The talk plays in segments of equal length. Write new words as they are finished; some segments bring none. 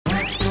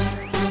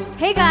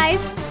Hey guys,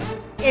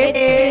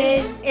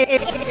 it's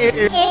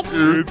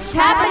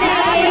happening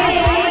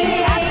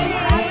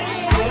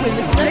with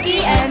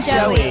Snooki and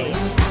Joey.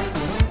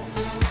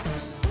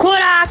 Could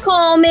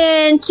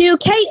Coleman to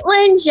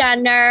Caitlyn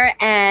Jenner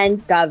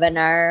and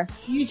Governor.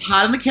 He's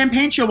hot on the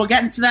campaign trail. We'll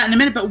get into that in a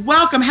minute. But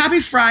welcome. Happy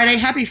Friday.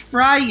 Happy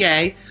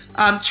Friday.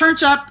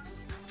 Turns up.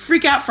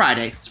 Freak Out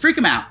Fridays. Freak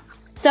them out.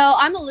 So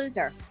I'm a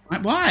loser.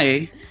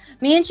 Why?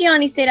 Me and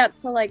Gianni stayed up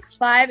till like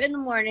 5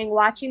 a.m.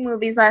 watching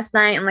movies last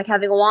night and like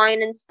having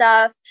wine and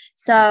stuff.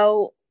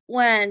 So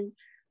when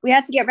we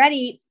had to get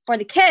ready for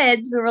the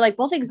kids, we were like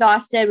both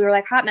exhausted. We were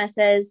like hot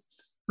messes.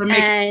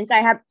 And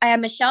I have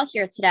Michelle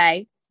here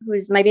today,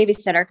 who's my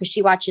babysitter, because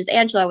she watches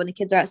Angela when the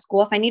kids are at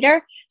school if I need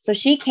her. So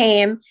she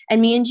came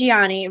and me and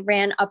Gianni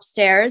ran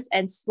upstairs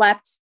and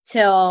slept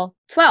till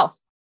 12.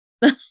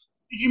 Did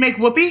you make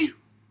whoopee?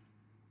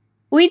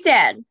 We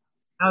did.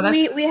 Oh,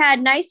 we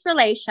had nice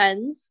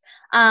relations.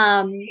 But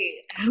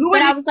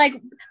I was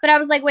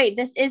like, wait,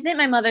 this isn't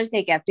my Mother's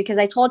Day gift, because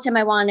I told him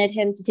I wanted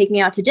him to take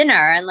me out to dinner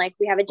and like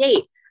we have a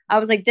date. I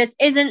was like, this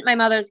isn't my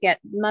Mother's Day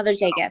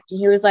gift. And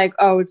he was like,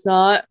 oh, it's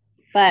not.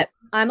 But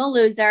I'm a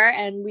loser,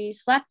 and we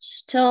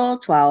slept till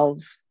 12.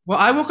 Well,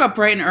 I woke up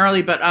bright and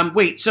early, but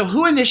wait. So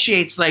who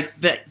initiates like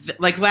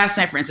like last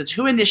night, for instance?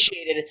 Who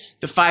initiated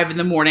the 5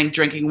 a.m.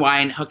 drinking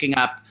wine, hooking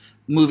up,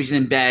 movies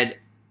in bed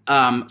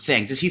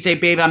thing? Does he say,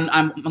 "Babe,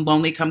 I'm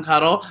lonely, come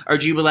cuddle," or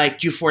do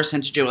you force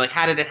him to do it? Like,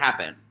 how did it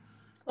happen?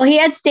 Well, he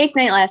had steak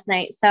night last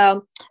night,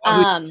 so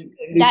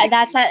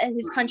that's at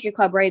his country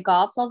club where he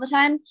golfs all the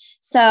time.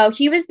 So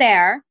he was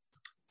there,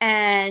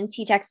 and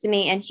he texted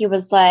me, and he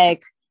was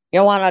like,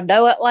 you want to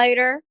do it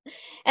later?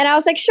 And I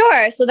was like,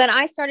 sure. So then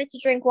I started to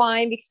drink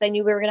wine because I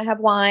knew we were going to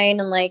have wine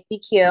and like be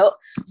cute.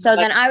 So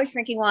then I was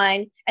drinking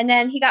wine, and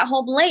then he got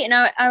home late, and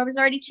I was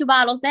already 2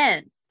 bottles in.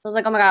 I was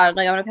like, oh my God,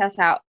 like I want to pass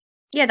out.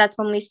 Yeah, that's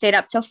when we stayed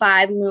up till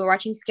 5 and we were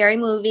watching scary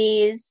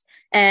movies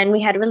and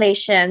we had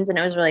relations, and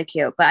it was really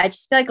cute. But I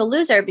just feel like a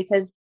loser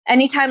because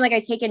anytime like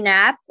I take a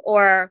nap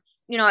or,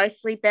 you know, I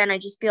sleep in, I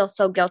just feel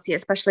so guilty,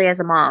 especially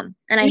as a mom.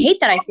 And I hate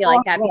that I feel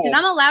like that because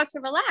I'm allowed to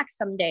relax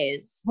some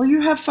days. Well,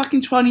 you have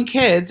fucking 20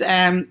 kids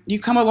and you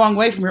come a long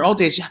way from your old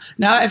days.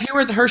 Now, if you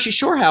were at the Hershey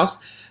Shore house,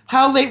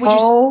 how late would you?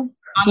 Oh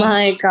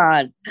my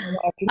God.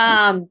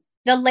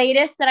 The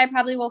latest that I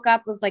probably woke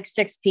up was like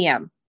 6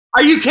 p.m.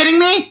 Are you kidding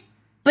me?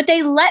 But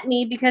they let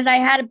me because I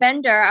had a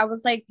bender. I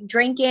was like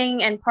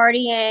drinking and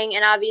partying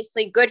and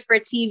obviously good for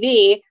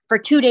TV for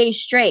 2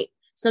 days straight.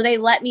 So they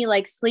let me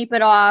like sleep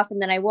it off.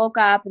 And then I woke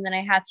up and then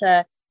I had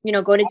to, you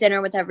know, go to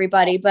dinner with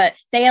everybody. But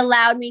they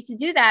allowed me to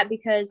do that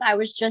because I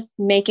was just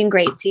making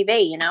great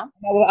TV, you know?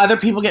 Will other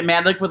people get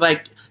mad? Like, would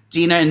like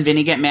Dina and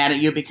Vinny get mad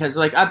at you because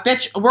like,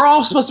 bitch, we're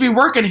all supposed to be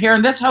working here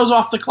and this hoe's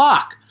off the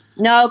clock?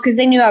 No, because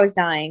they knew I was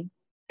dying.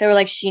 They were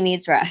like, she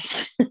needs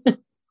rest.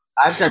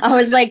 I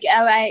was like,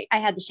 I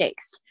had the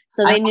shakes.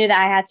 So they knew that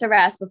I had to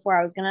rest before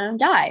I was going to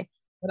die.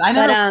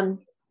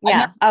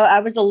 I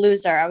was a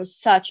loser. I was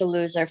such a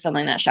loser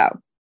filming that show.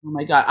 Oh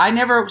my God. I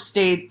never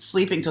stayed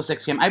sleeping till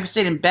 6 p.m. I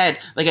stayed in bed.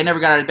 Like I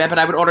never got out of bed, but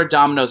I would order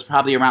Domino's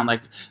probably around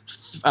like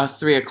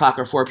 3 o'clock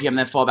or 4 p.m. and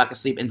then fall back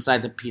asleep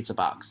inside the pizza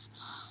box.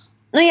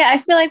 No, yeah. I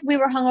feel like we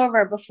were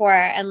hungover before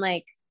and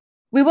like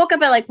we woke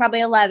up at like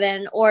probably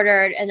 11,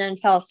 ordered, and then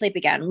fell asleep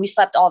again. We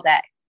slept all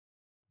day.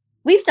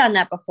 We've done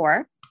that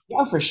before.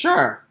 Yeah, for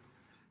sure.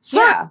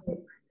 Yeah,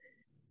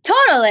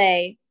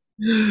 totally.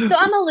 So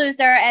I'm a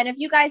loser. And if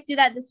you guys do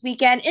that this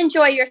weekend,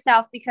 enjoy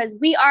yourself because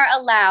we are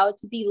allowed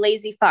to be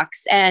lazy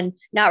fucks and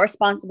not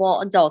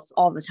responsible adults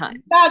all the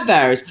time.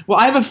 Others. Well,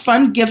 I have a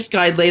fun gift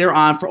guide later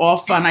on for all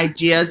fun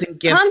ideas and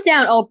gifts. Calm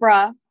down,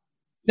 Oprah.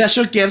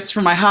 Special gifts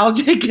for my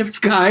holiday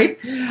gift guide.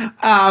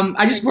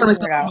 I just poured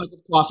myself a mug of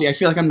coffee. I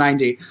feel like I'm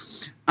 90.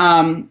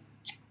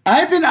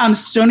 I've been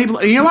Stony.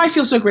 You know why I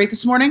feel so great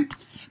this morning?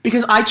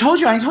 Because I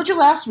told you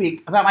last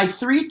week about my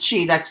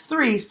 3CHI, that's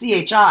 3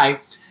 CHI,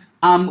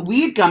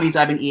 weed gummies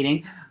I've been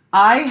eating.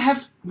 I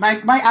have, my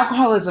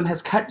alcoholism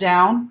has cut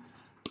down,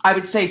 I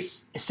would say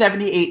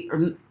 78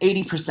 or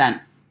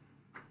 80%.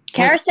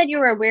 Kara said you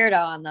were a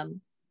weirdo on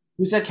them.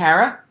 Who said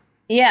Kara?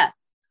 Yeah.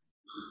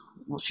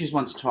 Well, she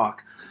wants to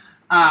talk.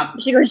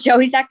 She goes,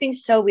 Joey's acting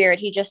so weird.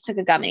 He just took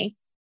a gummy.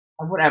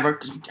 Whatever.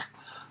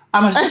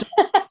 I'm a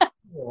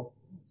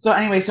So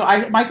anyway, so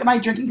my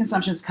drinking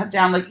consumption's cut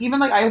down. Like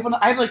even like I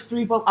have like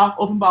 3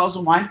 open bottles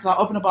of wine because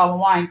I'll open a bottle of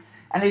wine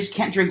and I just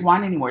can't drink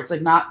wine anymore. It's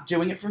like not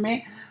doing it for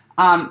me.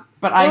 Oh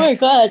my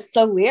God, it's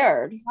so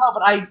weird. No,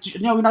 but I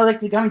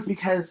like the gummies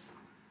because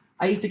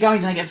I eat the gummies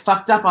and I get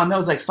fucked up on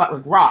those like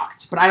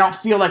rocked. But I don't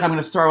feel like I'm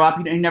gonna throw up.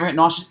 You never get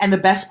nauseous. And the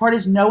best part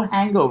is no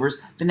hangovers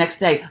the next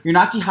day. You're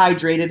not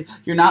dehydrated.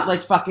 You're not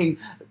like fucking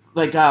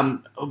like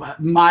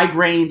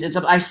migraines and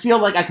stuff. I feel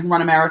like I can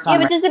run a marathon. Yeah,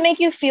 but does it make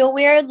you feel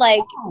weird?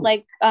 Like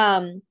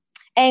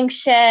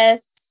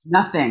anxious?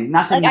 Nothing.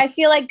 Like I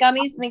feel like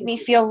gummies make me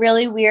feel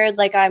really weird.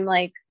 Like I'm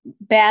like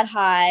bad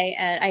high,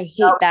 and I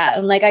hate that.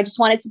 And like I just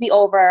want it to be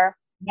over.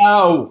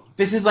 No,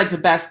 this is like the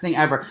best thing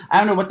ever. I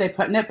don't know what they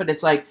put in it, but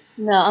it's like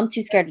no. I'm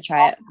too scared to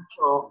try it.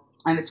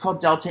 and it's called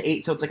Delta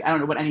 8, so it's like, I don't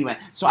know what, anyway.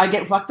 So I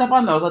get fucked up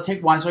on those. I'll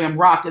take one, so I'm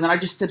rocked, and then I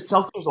just sip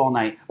seltzers all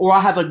night. Or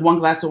I'll have like one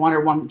glass of wine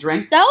or one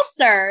drink.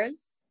 Seltzers?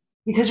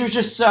 Because you're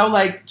just so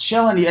like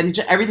chilling, and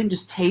everything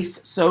just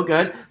tastes so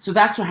good. So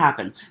that's what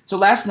happened. So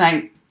last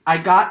night, I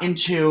got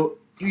into...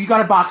 You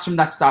got a box from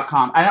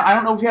nuts.com. I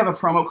don't know if you have a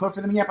promo code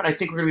for them yet, but I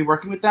think we're going to be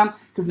working with them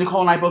because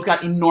Nicole and I both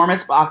got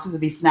enormous boxes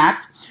of these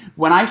snacks.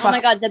 Oh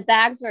my God, the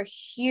bags are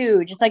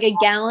huge. It's like a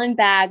gallon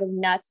bag of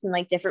nuts and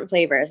like different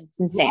flavors.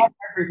 It's insane.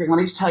 Everything. Let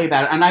me just tell you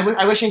about it. And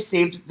I wish I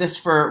saved this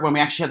for when we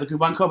actually have the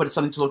coupon code, but it's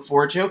something to look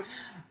forward to.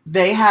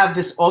 They have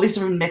all these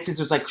different mixes.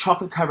 There's like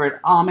chocolate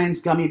covered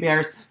almonds, gummy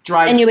bears,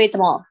 dried. And you ate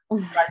them all.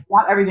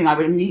 Not everything.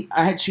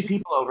 I had 2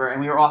 people over and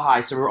we were all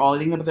high, so we were all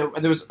eating them.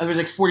 But there was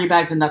like 40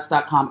 bags of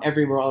nuts.com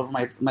everywhere all over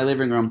my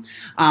living room.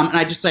 And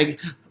I just like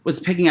was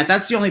picking out.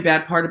 That's the only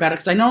bad part about it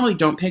because I normally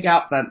don't pick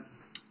out, but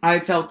I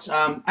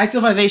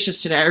feel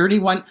vivacious today. I already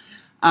went.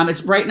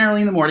 It's bright and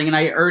early in the morning, and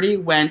I already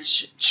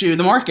went to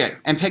the market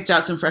and picked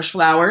out some fresh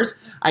flowers.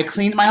 I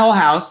cleaned my whole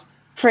house.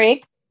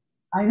 Freak.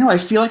 I know. I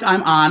feel like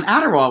I'm on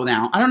Adderall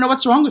now. I don't know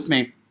what's wrong with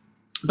me,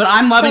 but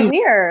I'm loving. So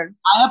weird.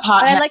 But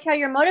I like how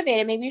you're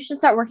motivated. Maybe you should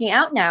start working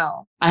out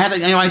now. I had,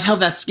 I held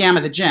that scam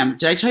at the gym.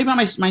 Did I tell you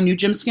about my new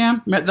gym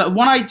scam? The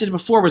one I did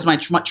before was my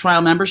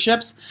trial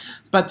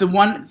memberships, but the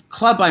one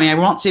club by me, I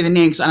won't say the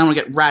name because I don't want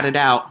to get ratted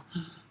out.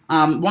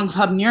 One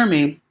club near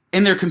me,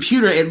 in their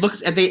computer, it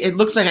looks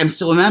like I'm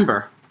still a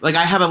member. Like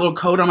I have a little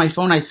code on my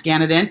phone, I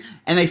scan it in,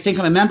 and they think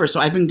I'm a member.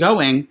 So I've been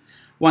going.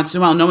 Once in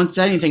a while, no one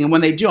said anything, and when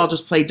they do, I'll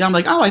just play dumb,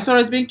 like, oh, I thought I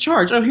was being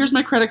charged. Oh, here's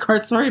my credit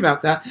card. Sorry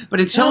about that. But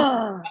until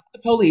the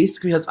police,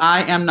 because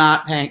I am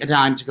not paying a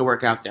dime to go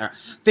work out there.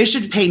 They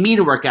should pay me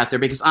to work out there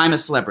because I'm a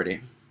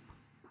celebrity.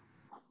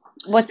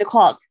 What's it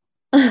called?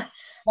 New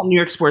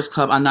York Sports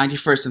Club on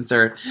 91st and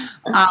 3rd.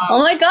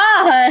 Oh my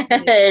God!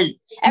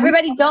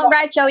 Everybody, don't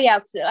rat Joey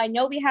out. I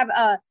know we have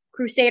a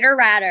Crusader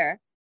Ratter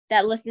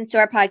that listens to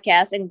our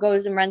podcast and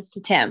goes and runs to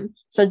Tim.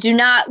 So do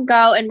not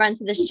go and run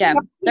to this gym.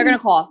 They're gonna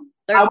call.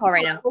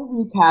 Right now.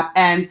 Recap,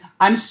 and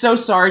I'm so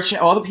sorry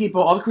to all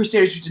the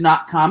Crusaders who did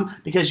not come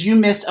because you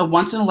missed a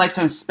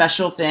once-in-a-lifetime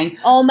special thing.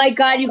 Oh my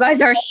God, you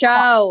guys are a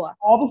show.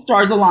 All the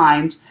stars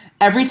aligned.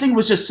 Everything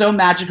was just so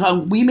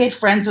magical. We made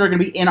friends that are going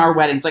to be in our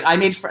weddings. Like I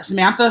made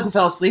Samantha, who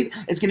fell asleep,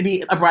 is going to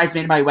be a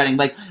bridesmaid in my wedding.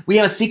 Like we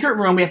have a secret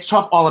room. We have to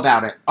talk all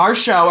about it. Our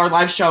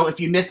live show, if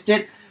you missed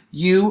it,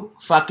 you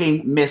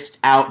fucking missed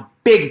out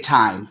big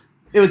time.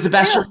 It was the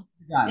best show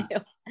we've done.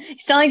 You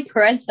sound like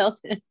Perez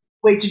Hilton.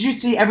 Wait, did you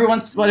see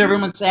what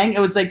everyone's saying? It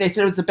was like they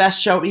said it was the best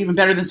show, even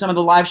better than some of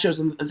the live shows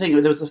and the thing.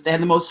 They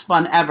had the most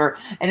fun ever,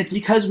 and it's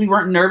because we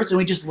weren't nervous and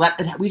we just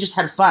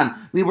had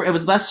fun. It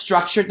was less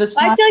structured this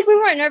time. I feel like we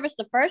weren't nervous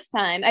the first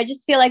time. I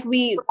just feel like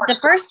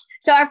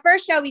our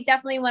first show we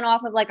definitely went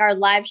off of like our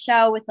live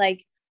show with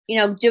like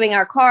doing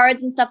our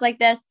cards and stuff like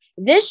this.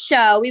 This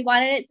show we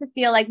wanted it to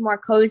feel like more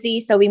cozy,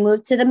 so we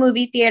moved to the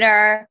movie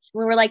theater.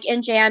 We were like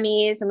in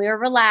jammies and we were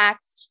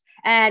relaxed,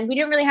 and we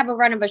didn't really have a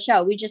run of a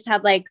show. We just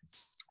had like.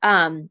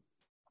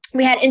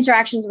 We had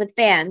interactions with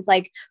fans,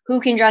 like who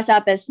can dress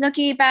up as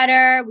Snooki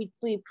better. We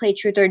played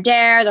Truth or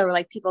Dare. There were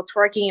like people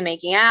twerking and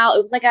making out.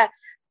 It was like a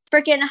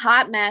freaking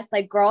hot mess,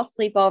 like girl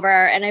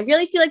sleepover. And I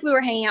really feel like we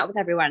were hanging out with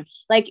everyone.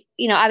 Like,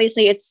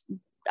 obviously it's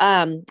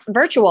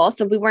virtual,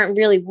 so we weren't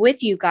really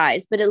with you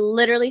guys, but it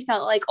literally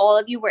felt like all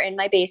of you were in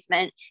my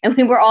basement and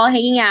we were all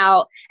hanging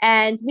out.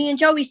 And me and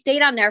Joey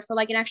stayed on there for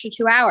like an extra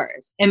 2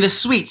 hours. In the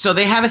suite. So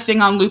they have a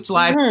thing on Looped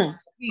Live. Mm-hmm.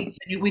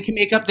 And we can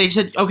make up. They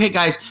said, okay,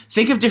 guys,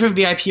 think of different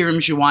VIP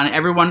rooms you want.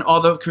 Everyone,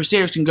 all the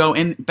Crusaders can go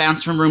in,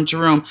 bounce from room to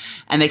room,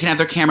 and they can have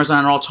their cameras on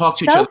and all talk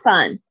to each other. So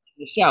fun.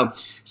 The show.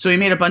 So we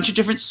made a bunch of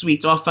different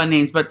suites, all fun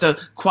names. But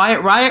the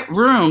Quiet Riot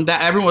room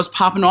that everyone was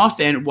popping off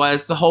in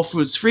was the Whole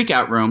Foods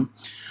Freakout room.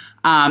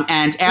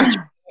 And after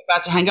we were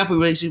about to hang up,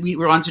 we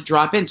were on to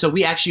drop in. So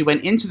we actually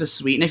went into the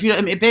suite.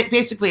 And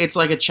basically it's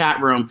like a chat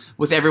room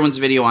with everyone's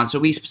video on. So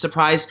we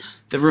surprised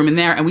the room in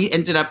there, and we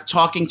ended up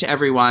talking to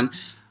everyone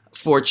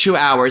for 2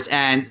 hours,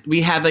 and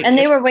we had like, and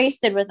they were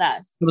wasted with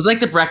us. It was like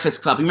the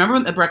Breakfast Club. Remember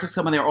the Breakfast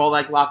Club when they were all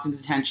like locked in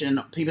detention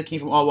and people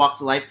came from all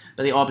walks of life,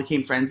 but they all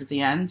became friends at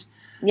the end?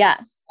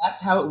 Yes,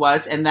 that's how it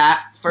was. And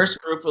that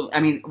first group, I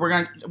mean,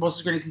 we're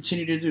also going to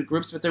continue to do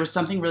groups, but there was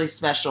something really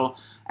special.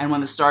 And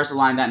when the stars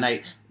aligned that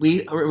night,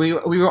 we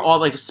were all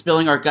like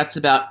spilling our guts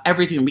about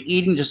everything, from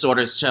eating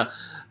disorders to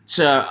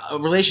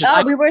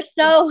relationships. Oh, we were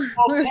so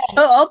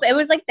open. It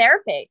was like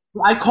therapy.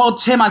 I called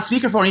Tim on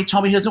speakerphone. And he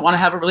told me he doesn't want to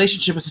have a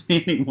relationship with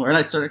me anymore, and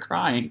I started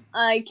crying.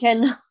 I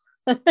can.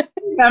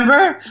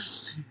 Remember?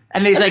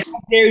 And he's like, "How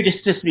dare you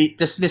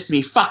dismiss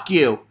me? Fuck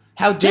you!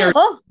 How dare you?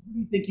 Who do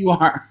you think you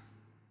are?"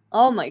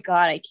 Oh my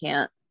God, I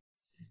can't.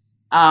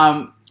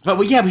 But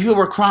people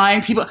were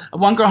crying.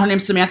 One girl, her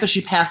name's Samantha,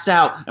 she passed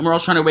out, and we're all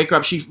trying to wake her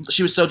up. She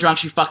was so drunk,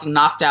 she fucking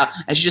knocked out,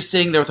 and she's just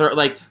sitting there with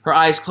her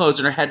eyes closed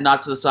and her head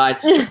knocked to the side.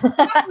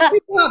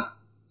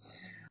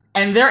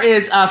 And there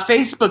is a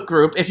Facebook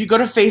group. If you go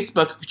to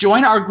Facebook,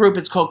 join our group.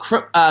 It's called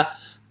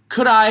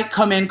Could I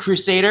Come In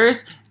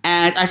Crusaders?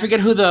 And I forget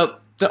who the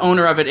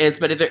owner of it is,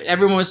 but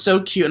everyone was so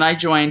cute, and I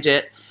joined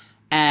it.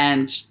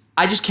 And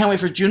I just can't wait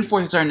for June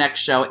 4th is our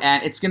next show,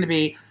 and it's going to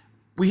be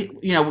we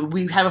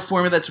have a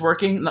formula that's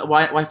working.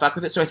 Why fuck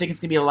with it? So I think it's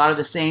going to be a lot of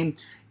the same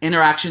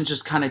interactions,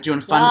 just kind of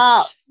doing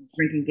fun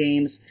drinking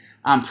games,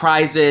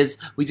 prizes.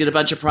 We did a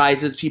bunch of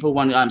prizes. People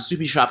won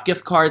Soupy Shop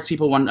gift cards.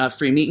 People won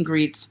free meet and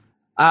greets.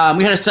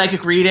 We had a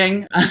psychic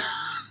reading. It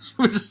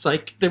was just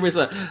like there was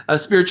a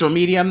spiritual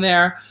medium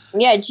there.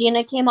 Yeah,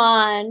 Gina came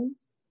on.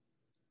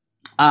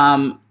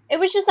 It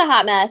was just a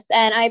hot mess,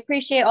 and I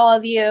appreciate all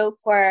of you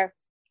for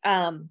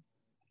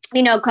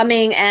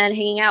coming and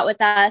hanging out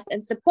with us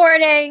and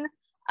supporting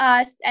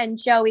us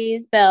and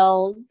Joey's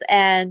bills.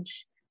 And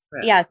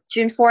yeah,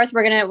 June 4th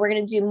we're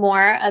gonna do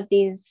more of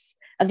these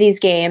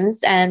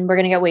games, and we're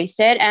gonna get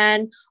wasted,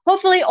 and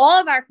hopefully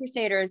all of our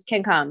Crusaders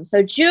can come.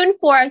 So June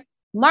 4th,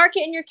 mark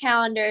it in your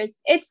calendars.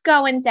 It's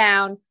going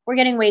down. We're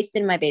getting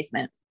wasted in my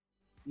basement.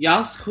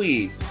 Yes,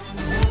 queen.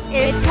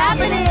 It's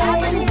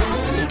happening.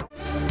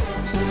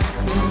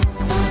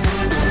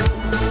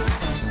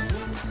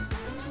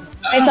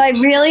 Okay, so I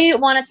really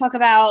want to talk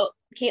about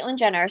Caitlyn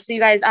Jenner. So you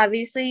guys,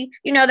 obviously,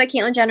 you know that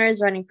Caitlyn Jenner is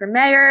running for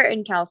mayor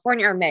in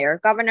California, or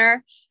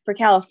governor for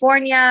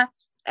California.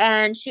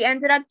 And she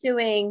ended up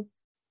doing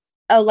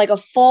a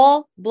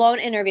full blown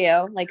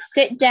interview, like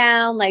sit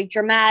down, like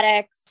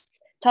dramatics,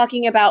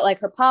 talking about like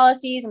her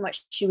policies and what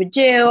she would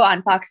do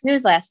on Fox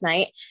News last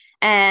night.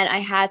 And I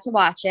had to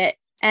watch it.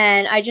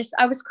 And I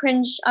was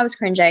cringing.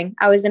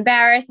 I was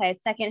embarrassed. I had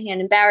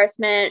secondhand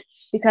embarrassment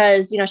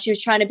because, she was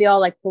trying to be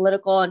all like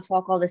political and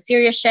talk all the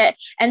serious shit.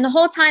 And the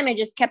whole time I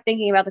just kept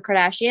thinking about the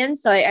Kardashians.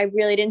 So I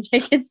really didn't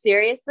take it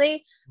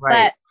seriously.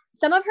 Right. But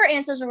some of her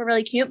answers were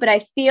really cute, but I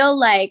feel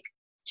like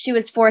she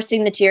was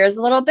forcing the tears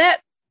a little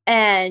bit,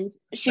 and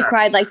she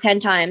cried like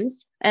 10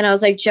 times. And I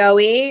was like,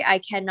 Joey, I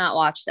cannot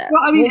watch this.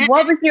 Well, I mean,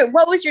 what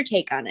was your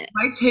take on it?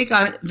 My take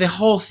on it, the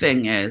whole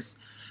thing is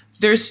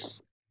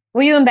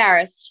were you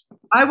embarrassed?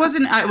 I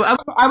wasn't.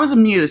 I was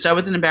amused. I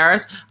wasn't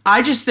embarrassed.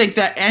 I just think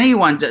that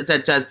anyone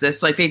that does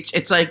this,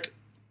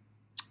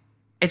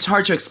 it's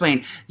hard to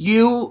explain.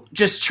 You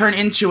just turn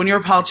into, when you're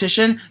a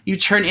politician, you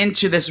turn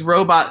into this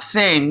robot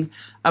thing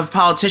of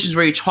politicians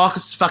where you talk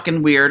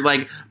fucking weird,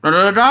 like da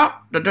da da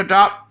da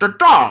da da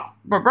da,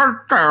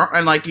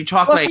 and like you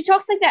talk she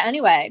talks like that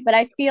anyway. But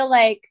I feel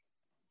like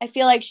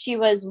she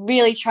was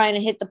really trying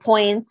to hit the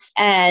points,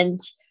 and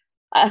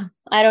I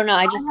don't know.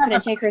 I just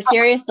couldn't take her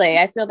seriously.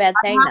 I feel bad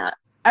saying that.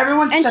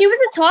 She was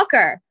a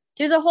talker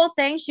through the whole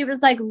thing. She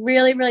was like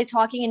really, really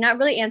talking and not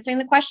really answering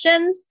the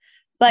questions,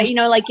 but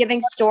like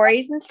giving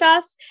stories and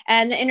stuff.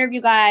 And the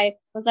interview guy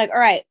was like, all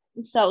right,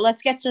 so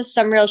let's get to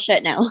some real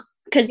shit now.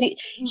 Because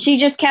she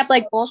just kept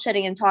like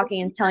bullshitting and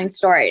talking and telling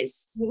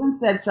stories. He even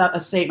said a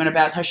statement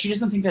about how she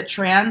doesn't think that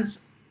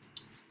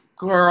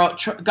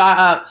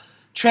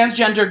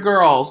transgender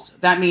girls,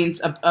 that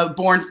means a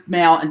born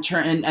male and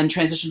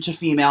transition to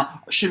female,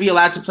 should be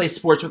allowed to play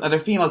sports with other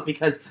females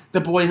because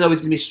the boy is always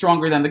going to be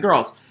stronger than the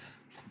girls.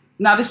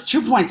 Now, there's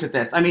 2 points with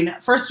this. I mean,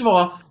 first of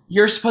all,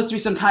 you're supposed to be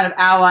some kind of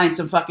ally and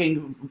some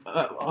fucking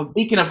a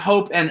beacon of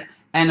hope and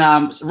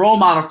role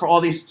model for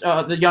all these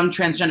the young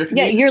transgender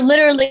community. Yeah, you're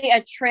literally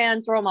a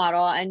trans role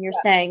model, and you're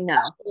saying no.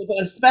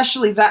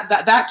 Especially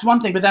that's one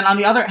thing. But then on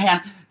the other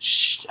hand,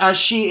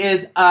 she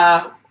is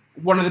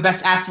one of the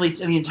best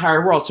athletes in the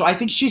entire world. So I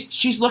think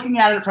she's looking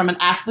at it from an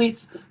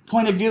athlete's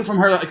point of view, from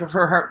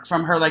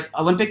her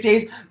Olympic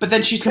days. But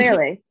then she's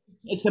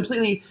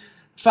completely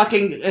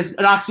fucking is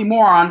an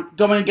oxymoron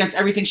going against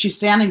everything she's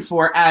standing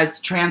for as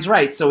trans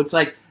rights. So it's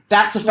like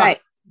that's a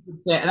fucking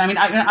thing. And I mean,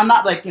 I'm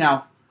not like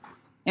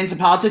into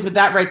politics, but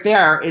that right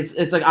there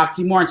is like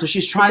oxymoron. So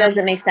she's trying. It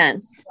doesn't make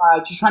sense.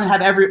 She's trying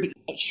to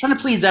she's trying to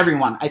please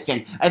everyone. I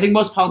think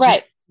most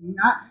politicians do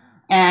that,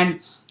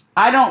 and.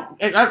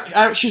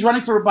 She's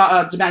running for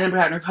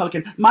Democrat and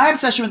Republican. My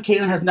obsession with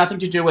Caitlyn has nothing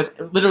to do with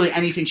literally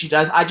anything she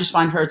does. I just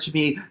find her to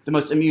be the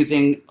most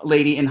amusing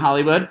lady in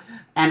Hollywood,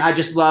 and I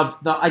just love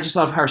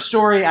her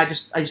story. I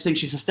just think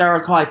she's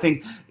hysterical. I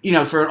think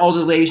for an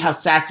older lady, how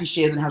sassy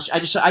she is, and how I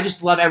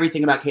just love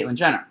everything about Caitlyn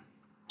Jenner.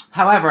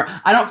 However,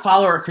 I don't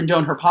follow or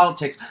condone her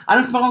politics. I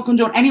don't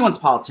condone anyone's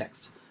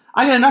politics.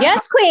 I get enough.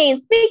 Yes, Queen.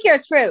 Speak your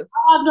truth.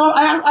 No,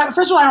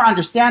 first of all, I don't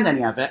understand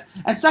any of it,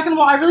 and second of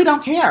all, I really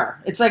don't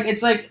care. It's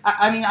like.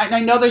 I mean, I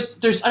know there's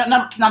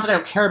not that I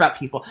don't care about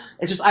people.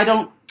 It's just I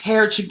don't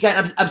care to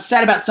get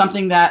upset about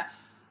something that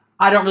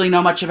I don't really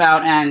know much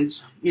about, and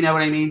you know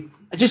what I mean.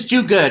 Just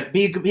do good,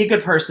 be a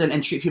good person,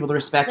 and treat people with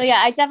respect. So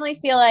yeah, I definitely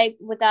feel like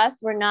with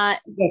us, we're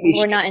not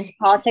into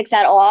politics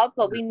at all,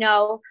 but we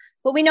know.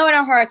 But we know in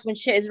our hearts when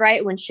shit is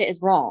right, when shit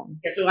is wrong.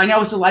 Yeah, so I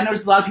noticed a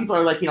lot of people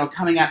are like,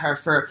 coming at her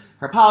for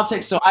her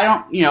politics. So I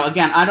don't,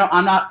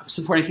 I'm not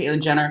supporting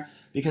Caitlyn Jenner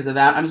because of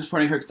that. I'm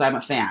supporting her because I'm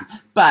a fan.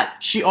 But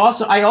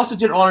I also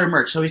did all her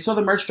merch. So we saw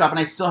the merch drop and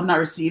I still have not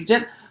received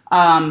it.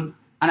 And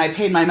I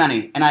paid my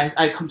money. And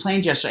I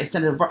complained yesterday. I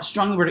sent a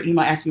strongly worded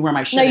email asking where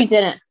my shit is. No, you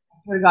didn't. I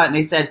swear to God. And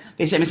they sent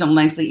me some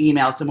lengthy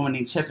email, someone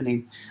named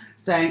Tiffany,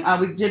 saying,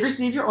 we did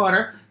receive your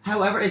order.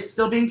 However, it's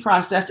still being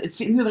processed. It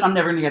seems like I'm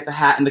never going to get the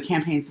hat, and the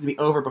campaign's going to be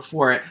over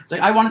before it. It's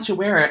like, I wanted to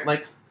wear it.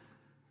 Like,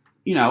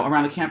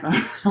 around the camp.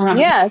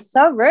 Yeah,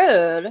 so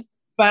rude.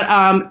 But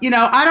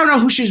I don't know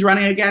who she's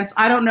running against.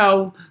 I don't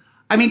know.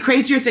 I mean,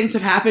 crazier things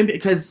have happened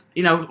because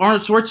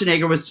Arnold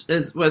Schwarzenegger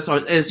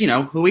is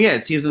who he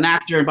is. He was an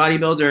actor and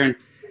bodybuilder and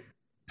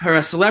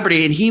a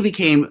celebrity, and he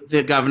became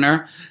the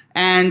governor.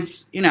 And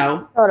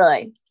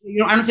totally.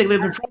 I don't think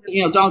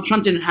Donald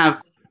Trump didn't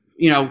have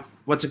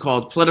what's it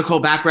called, political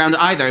background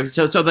either.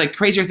 So like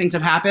crazier things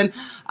have happened.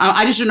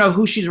 I just don't know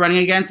who she's running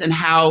against and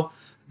how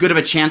good of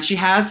a chance she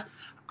has.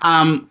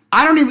 I'm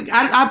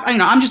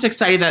just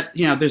excited that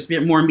there's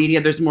more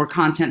media, there's more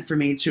content for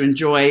me to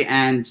enjoy,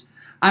 and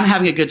I'm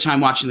having a good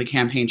time watching the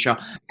campaign trail.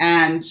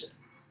 And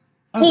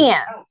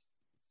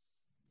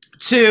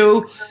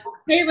to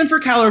Caitlin for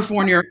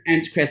California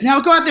and Chris.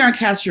 Now go out there and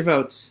cast your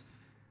votes.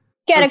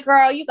 Get it,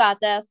 girl. You got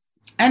this.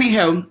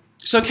 Anywho,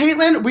 so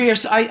Caitlin,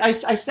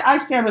 I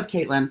stand with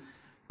Caitlin.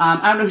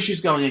 I don't know who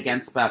she's going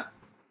against, but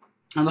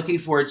I'm looking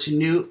forward to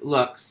new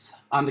looks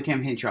on the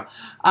campaign trail.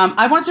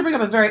 I want to bring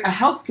up a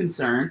health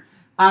concern.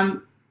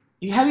 Have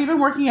you been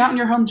working out in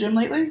your home gym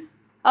lately?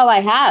 Oh, I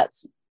have.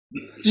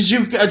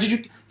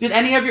 Did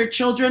any of your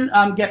children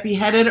get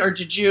beheaded, or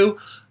did you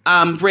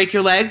break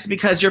your legs?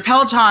 Because your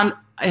Peloton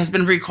has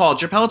been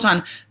recalled. Your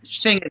Peloton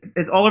thing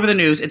is all over the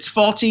news. It's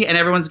faulty and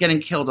everyone's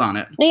getting killed on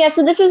it. Yeah,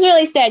 so this is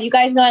really sad. You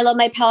guys know I love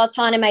my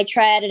Peloton and my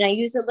tread, and I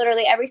use it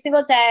literally every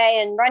single day,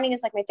 and running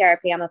is like my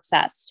therapy. I'm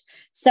obsessed.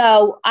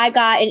 So I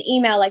got an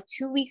email like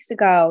 2 weeks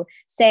ago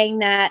saying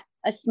that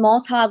a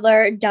small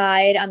toddler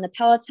died on the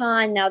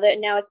Peloton. Now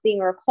it's being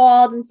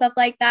recalled and stuff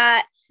like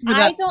that.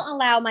 I don't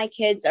allow my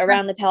kids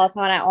around the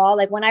Peloton at all.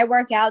 Like when I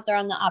work out, they're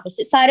on the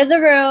opposite side of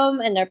the room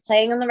and they're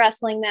playing on the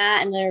wrestling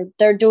mat and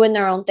they're doing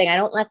their own thing. I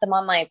don't let them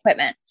on my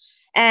equipment.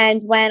 And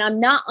when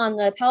I'm not on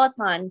the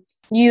Peloton,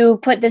 you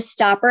put this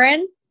stopper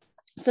in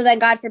so that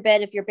God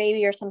forbid if your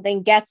baby or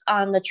something gets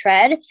on the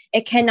tread,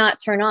 it cannot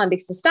turn on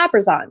because the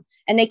stopper's on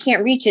and they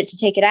can't reach it to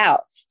take it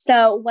out.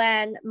 So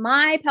when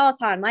my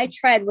Peloton, my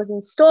tread was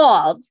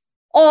installed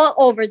all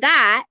over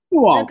that,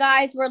 the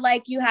guys were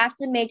like, you have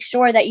to make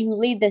sure that you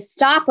leave the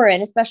stopper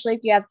in, especially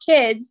if you have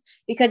kids,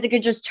 because it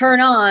could just turn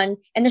on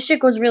and the shit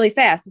goes really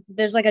fast.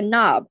 There's like a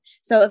knob.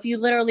 So if you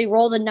literally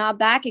roll the knob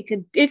back, it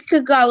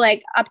could go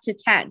like up to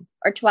 10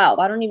 or 12.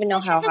 I don't even know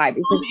how high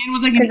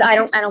because I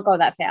don't go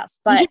that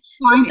fast. But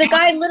the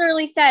guy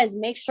literally says,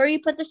 make sure you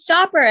put the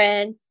stopper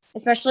in,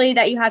 especially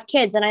that you have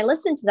kids. And I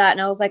listened to that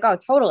and I was like, oh,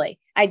 totally.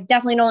 I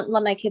definitely don't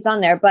let my kids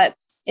on there, but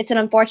it's an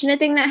unfortunate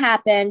thing that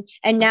happened.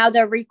 And now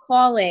they're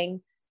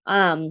recalling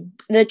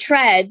the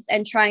treads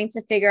and trying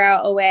to figure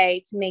out a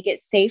way to make it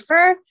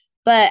safer.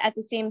 But at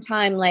the same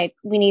time, like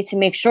we need to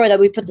make sure that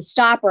we put the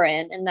stopper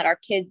in and that our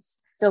kids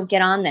don't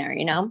get on there,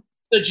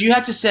 So do you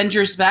have to send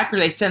yours back or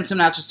they send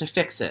someone out just to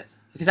fix it?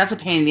 Because that's a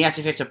pain in the ass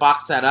if you have to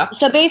box that up.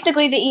 So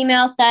basically the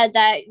email said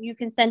that you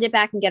can send it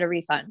back and get a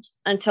refund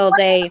until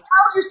they... How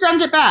would you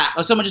send it back?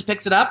 Oh, someone just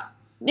picks it up?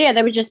 Yeah,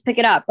 they would just pick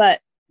it up.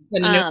 But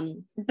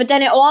then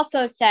it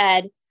also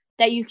said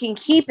that you can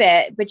keep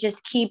it, but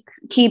just keep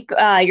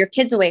your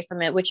kids away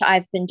from it, which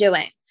I've been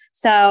doing.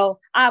 So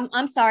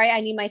I'm sorry, I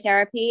need my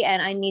therapy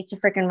and I need to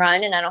freaking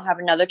run and I don't have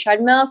another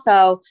treadmill.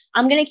 So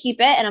I'm going to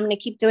keep it and I'm going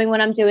to keep doing what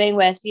I'm doing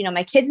with,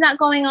 my kids not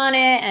going on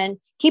it and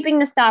keeping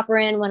the stopper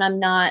in when I'm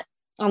not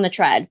on the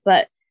tread.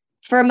 But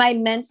for my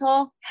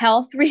mental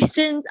health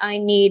reasons, I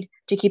need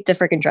to keep the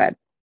freaking tread.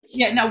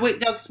 Yeah, no,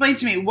 wait, now explain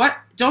to me, what,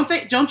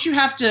 don't you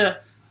have to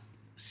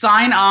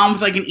sign on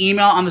with like an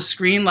email on the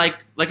screen,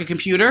 like a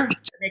computer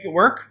to make it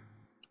work?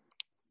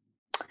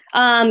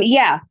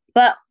 Yeah,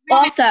 but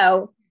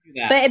also,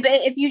 but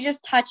if you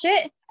just touch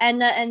it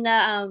and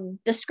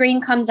the screen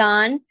comes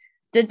on,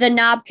 the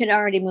knob can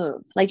already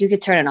move. Like you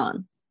could turn it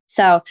on.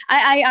 So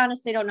I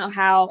honestly don't know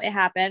how it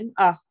happened.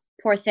 Oh,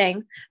 poor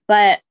thing.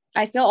 But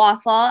I feel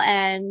awful.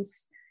 And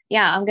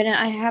yeah,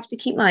 I have to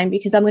keep mine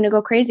because I'm going to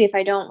go crazy if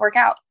I don't work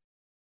out.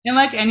 And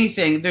like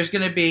anything, there's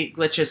going to be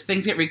glitches.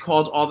 Things get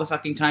recalled all the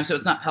fucking time. So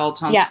it's not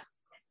Peloton. Yeah.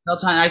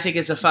 Peloton, I think,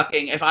 is a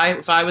fucking... If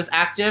I was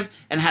active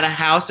and had a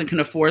house and can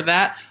afford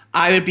that,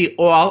 I would be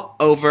all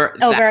over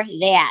that.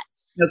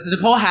 No, because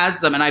Nicole has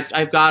them, and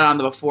I've got on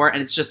them before,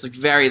 and it's just like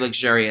very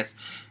luxurious,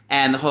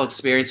 and the whole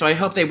experience. So I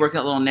hope they work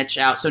that little niche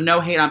out. So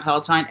no hate on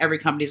Peloton. Every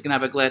company's going to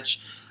have a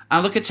glitch.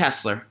 Look at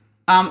Tesla.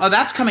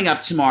 That's coming up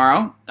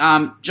tomorrow.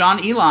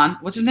 Elon,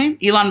 what's his name?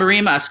 Elon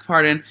Marie Musk,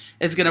 pardon,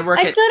 is going to work.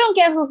 I still don't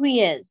get who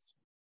he is.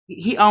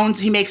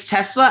 He makes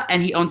Tesla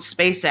and he owns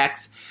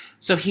SpaceX.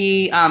 So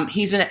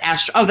he's an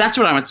astro. Oh, that's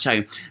what I want to tell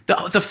you.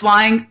 The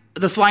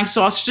flying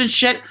saucers and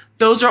shit.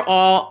 Those are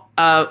all.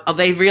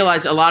 They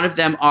realize a lot of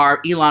them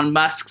are Elon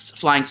Musk's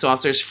flying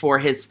saucers for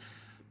his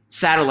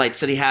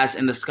satellites that he has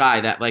in the sky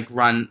that like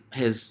run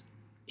his.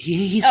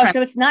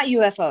 So it's not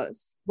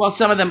UFOs. Well,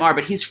 some of them are,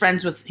 but he's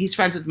friends with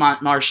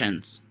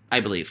Martians, I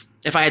believe.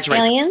 If I had to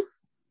write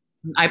aliens.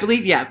 I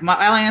believe, yeah.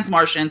 Aliens,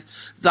 Martians,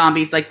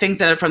 zombies, like things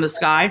that are from the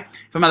sky,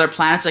 from other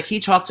planets. Like he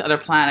talks to other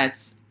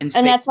planets in space.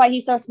 And that's why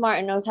he's so smart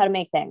and knows how to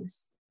make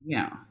things.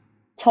 Yeah.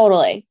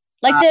 Totally.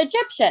 Like the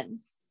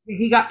Egyptians.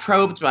 He got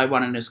probed by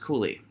one in his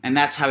coolie, and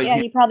that's how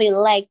he probably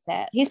liked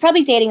it. He's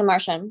probably dating a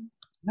Martian.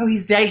 No,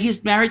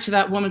 he's married to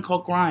that woman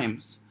called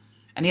Grimes,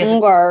 and he has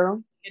Okay. a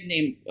kid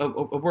name. A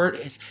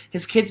word.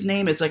 His kid's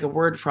name is like a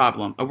word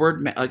problem. A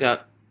word like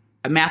a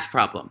math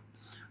problem.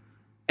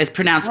 It's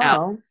pronounced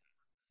out.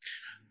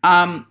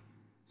 Wow.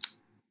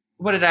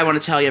 What did I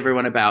want to tell you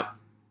everyone about?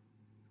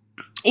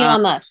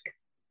 Elon Musk.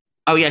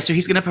 Oh yeah, so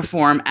he's going to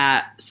perform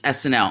at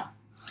SNL.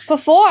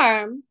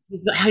 Perform?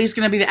 He's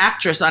going to be the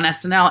actress on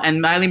SNL,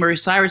 and Miley Marie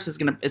Cyrus is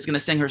going to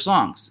sing her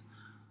songs.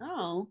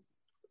 Oh.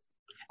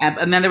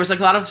 And then there was like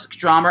a lot of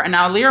drama, and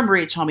now Leah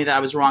Marie told me that I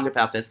was wrong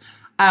about this.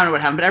 I don't know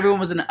what happened, but everyone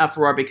was in an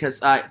uproar because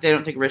they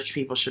don't think rich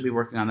people should be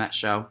working on that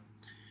show.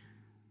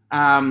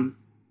 But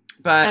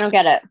I don't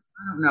get it.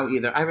 I don't know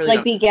either. I really like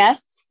don't. Be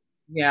guests?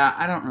 Yeah,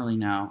 I don't really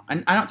know. I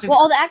don't think. Well,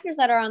 all the actors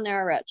that are on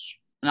there are rich.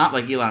 Not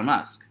like Elon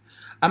Musk.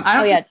 I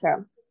don't. Oh yeah,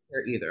 true.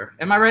 Either.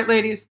 Am I right,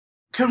 ladies?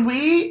 Can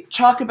we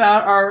talk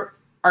about our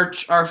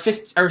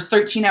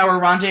 13-hour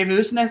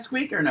rendezvous next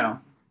week or no?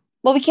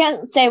 Well, we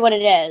can't say what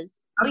it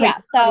is. Okay. Yeah.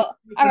 So,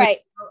 all right.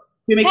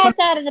 Cats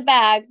out of the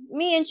bag.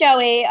 Me and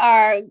Joey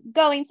are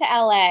going to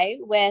LA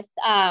with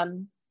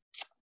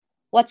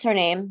what's her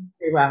name?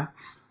 Wow.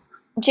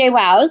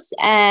 JWowws,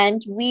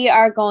 and we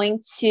are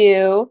going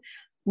to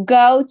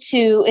go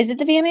to, is it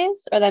the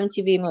VMAs or the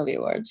MTV Movie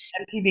Awards?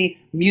 MTV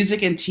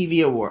Music and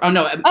TV Award. Oh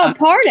no.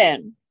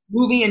 Pardon.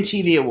 Movie and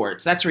TV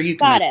Awards. That's where you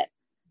can. Got it.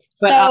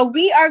 But, so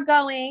we are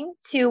going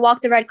to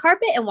walk the red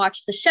carpet and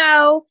watch the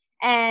show,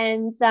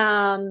 and it's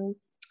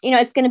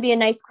going to be a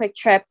nice quick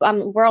trip.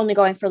 We're only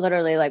going for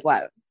literally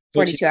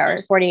 42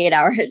 hours, 48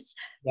 hours.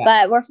 Yeah.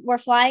 But we're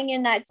flying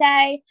in that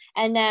day,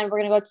 and then we're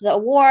going to go to the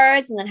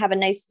awards and then have a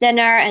nice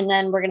dinner, and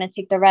then we're going to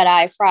take the red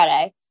eye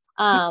Friday.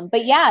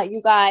 But yeah,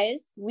 you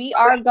guys, we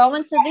are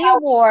going to the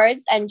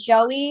awards, and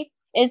Joey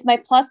is my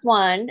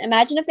 +1.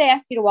 Imagine if they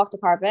ask you to walk the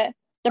carpet.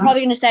 They're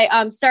probably going to say,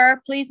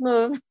 sir, please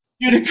move.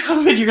 Due to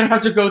COVID, you're going to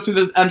have to go through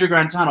the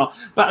underground tunnel.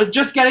 But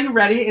just getting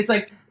ready, it's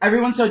like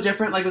everyone's so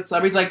different, like with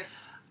celebrities. Like,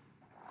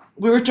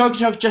 we were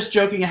just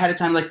joking ahead of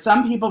time. Like,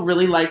 some people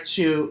really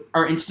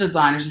are into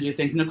designers and do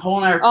things. Nicole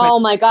and I are oh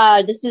my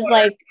God, this is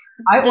like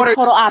the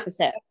total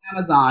opposite.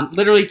 Amazon,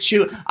 literally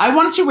I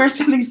wanted to wear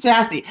something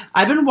sassy.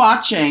 I've been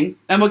watching,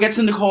 and we're not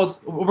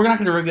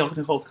going to reveal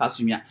Nicole's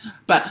costume yet,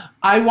 but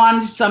I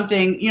wanted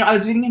something, I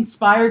was being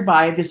inspired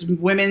by this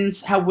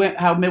how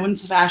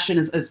women's fashion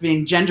is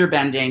being gender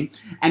bending,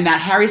 and that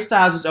Harry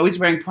Styles is always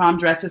wearing prom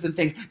dresses and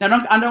things. Now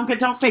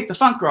don't fake the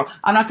funk, girl.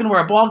 I'm not going to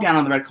wear a ball gown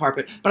on the red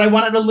carpet, but I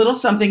wanted a little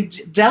something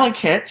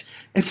delicate.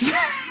 It's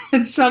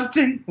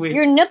something weird.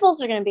 Your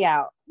nipples are going to be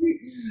out.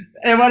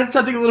 I wanted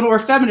something a little more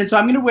feminine, so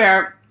I'm going to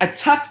wear a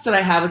tux that I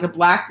have, like a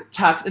black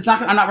tux.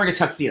 I'm not wearing a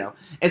tuxedo.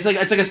 It's like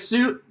a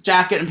suit,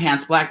 jacket, and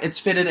pants, black. It's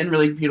fitted and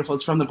really beautiful.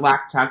 It's from the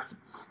Black Tux.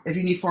 If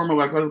you need formal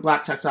wear, go to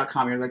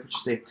blacktux.com. You're like what you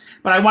see.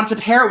 But I wanted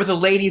to pair it with a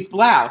lady's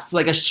blouse,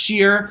 like a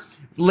sheer,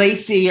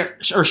 lacy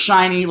or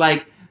shiny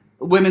like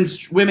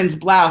women's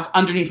blouse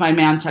underneath my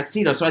man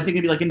tuxedo. So I think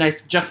it'd be like a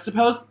nice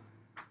juxtapose.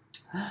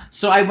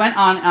 So I went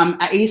on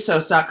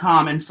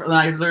ASOS.com and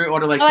I literally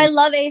ordered I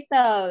love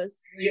ASOS.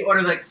 You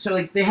order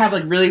they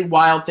have really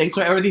wild things.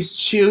 So I ordered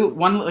these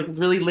one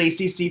really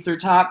lacy see-through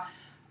top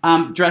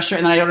dress shirt,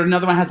 and then I ordered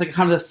another one that has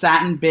kind of a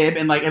satin bib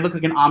and it looked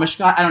like an Amish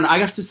guy. I don't know. I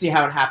got to see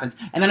how it happens.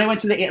 And then I went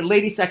to the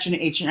ladies section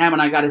at H&M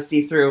and I got a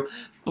see-through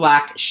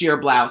black sheer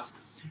blouse.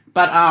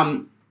 But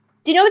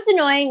do you know what's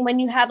annoying when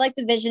you have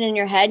the vision in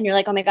your head and you're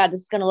like, oh my God, this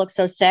is gonna look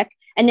so sick,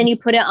 and then you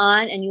put it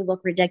on and you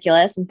look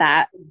ridiculous and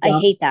fat. Yeah. I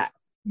hate that.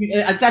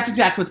 That's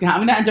exactly what's going to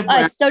happen. I'm going to end up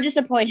wearing... it's so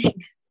disappointing.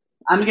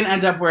 I'm going to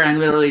end up wearing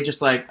literally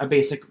just a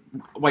basic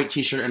white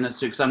t-shirt and a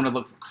suit because I'm going to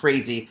look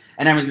crazy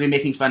and everyone's going to be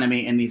making fun of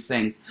me in these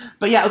things.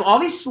 But yeah, all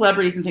these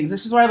celebrities and things,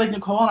 this is why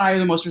Nicole and I are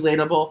the most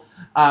relatable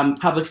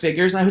public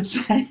figures, I would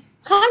say.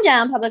 Calm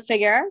down, public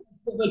figure.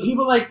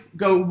 People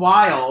go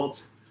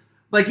wild.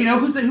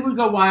 Who would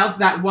go wild?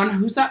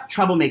 Who's that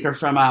troublemaker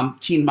from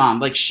Teen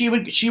Mom? She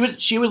would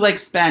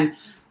spend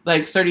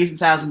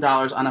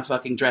 $30,000 on a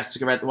fucking dress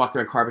to walk the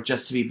red carpet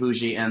just to be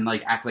bougie and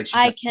act like she.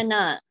 I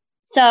cannot.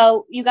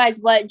 So you guys,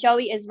 what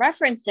Joey is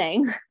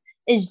referencing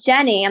is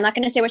Jenny. I'm not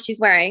going to say what she's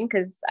wearing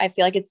because I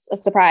feel like it's a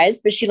surprise,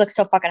 but she looks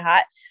so fucking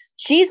hot.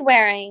 She's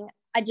wearing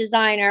a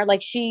designer,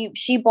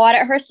 she bought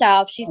it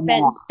herself. She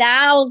spent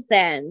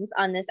thousands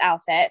on this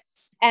outfit,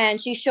 and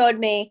she showed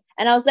me,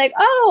 and I was like,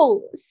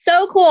 oh,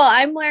 so cool.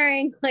 I'm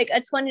wearing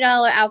a $20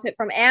 outfit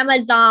from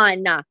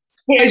Amazon. I'm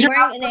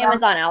wearing an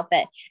Amazon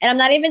outfit, and I'm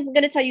not even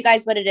going to tell you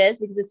guys what it is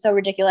because it's so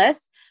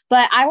ridiculous,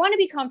 but I want to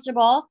be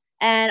comfortable.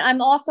 And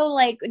I'm also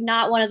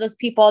not one of those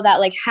people that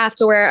have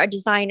to wear a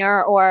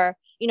designer or,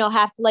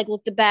 have to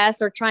look the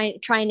best or trying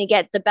to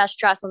get the best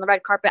dress on the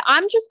red carpet.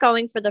 I'm just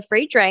going for the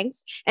free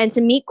drinks and to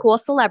meet cool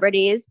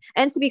celebrities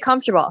and to be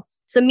comfortable.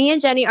 So me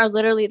and Jenny are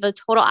literally the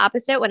total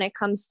opposite when it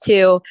comes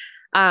to,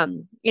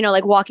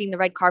 walking the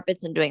red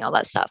carpets and doing all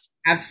that stuff.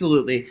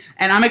 Absolutely.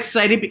 And I'm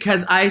excited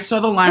because I saw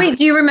the line. Wait,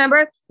 do you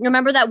remember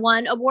that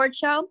one award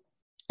show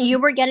you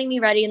were getting me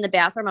ready in the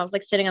bathroom. I was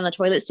like sitting on the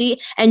toilet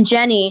seat, and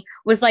Jenny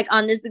was like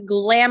on this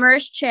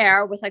glamorous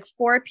chair with like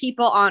 4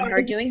 people on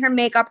her doing her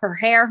makeup, her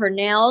hair, her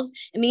nails.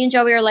 And me and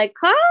Joey are like,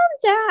 calm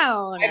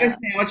down. I have a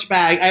sandwich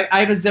bag. I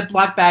have a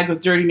Ziploc bag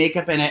with dirty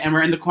makeup in it, and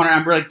we're in the corner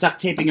and we're like duct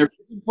taping her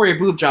for your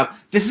boob job.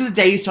 This is the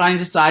day you finally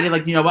decided,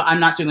 like, you know what, I'm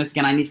not doing this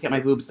again. I need to get my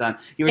boobs done.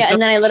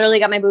 And then I literally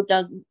got my boob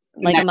done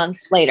like a month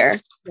later.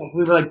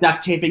 We were like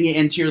duct taping it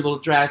into your little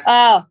dress.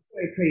 Oh.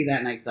 Very pretty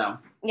that night though.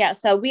 Yeah,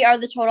 so we are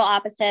the total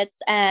opposites,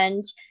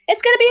 and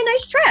it's going to be a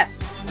nice trip.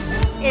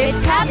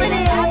 It's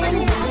happening.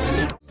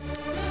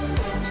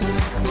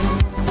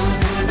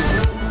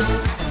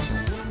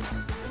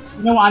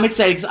 You know, I'm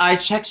excited because I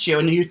texted you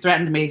and you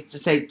threatened me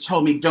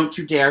told me, don't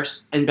you dare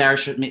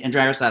embarrass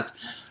us.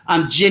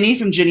 Ginny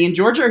from Ginny and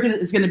Georgia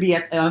is going to be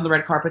on the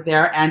red carpet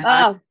there. And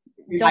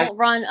don't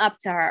run up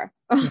to her.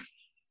 You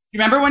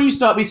remember when we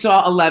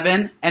saw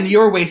 11, and you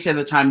were wasted at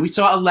the time. We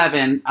saw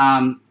 11.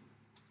 Florence.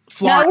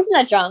 No, I wasn't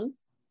that drunk.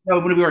 No,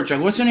 we weren't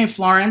drunk. What's her name?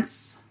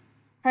 Florence?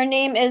 Her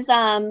name is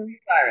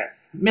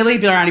Cyrus. Millie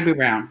Bobby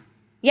Brown.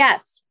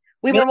 Yes.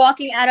 We were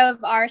walking out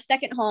of our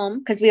second home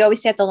because we always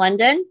stay at the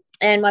London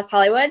in West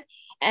Hollywood.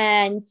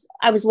 And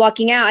I was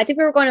walking out. I think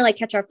we were going to like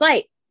catch our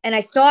flight. And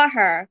I saw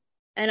her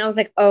and I was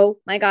like, oh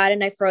my God.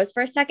 And I froze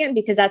for a second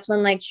because that's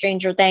when like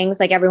Stranger Things,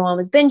 like everyone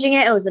was binging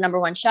it. It was the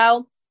 #1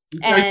 show.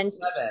 And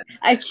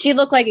she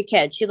looked like a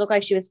kid. She looked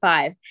like she was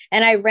 5.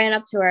 And I ran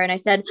up to her and I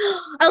said,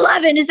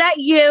 11, is that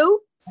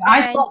you?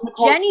 And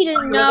Jenny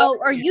didn't know,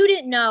 or you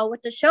didn't know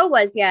what the show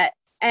was yet.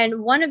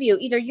 And one of you,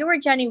 either you or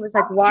Jenny, was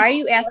like, why are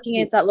you asking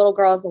if that little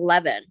girl is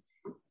 11?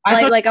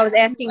 I was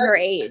asking her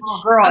age.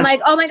 I'm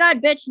like, oh my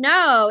God, bitch,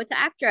 no, it's an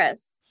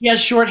actress. She has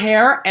short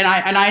hair, and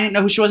I didn't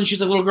know who she was, and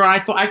she's a little girl.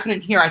 And I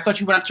couldn't hear. I thought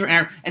she went up to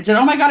her and said,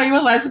 oh my God, are you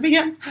a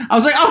lesbian? I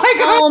was like, oh my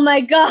God. Oh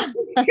my God.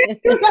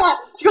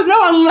 She goes,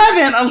 no,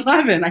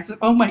 11. I said,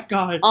 oh my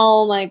God.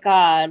 Oh my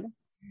God.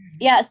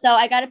 Yeah, so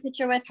I got a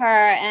picture with her,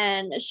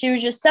 and she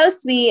was just so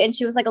sweet, and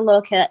she was like a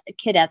little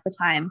kid at the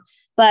time.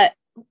 But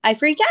I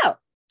freaked out.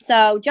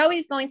 So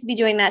Joey's going to be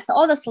doing that to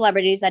all the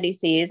celebrities that he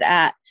sees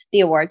at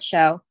the awards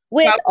show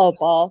with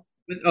Opal.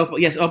 With Opal,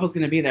 yes, Opal's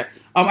going to be there.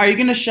 Are you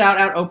going to shout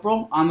out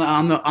Opal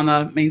on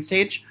the main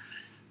stage?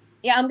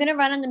 Yeah, I'm going to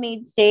run on the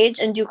main stage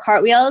and do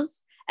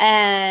cartwheels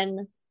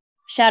and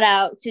shout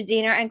out to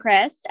Dina and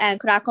Chris and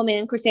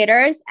Kurakomin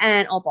Crusaders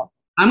and Opal.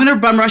 I'm going to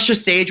bum rush the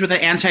stage with an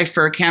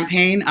anti-fur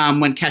campaign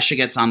when Kesha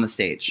gets on the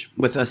stage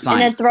with a sign.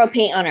 And then throw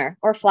paint on her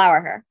or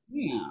flour her.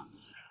 Yeah.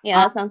 Yeah,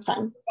 that sounds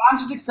fun. I'm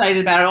just excited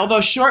about it.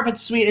 Although short but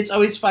sweet, it's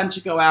always fun to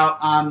go out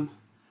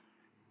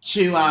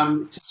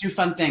to do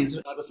fun things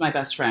with my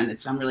best friend.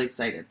 I'm really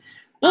excited.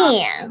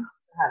 Yeah.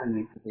 Having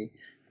me, Sissy.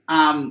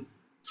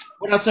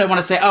 What else do I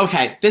want to say?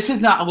 Okay, this is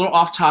not a little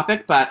off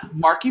topic, but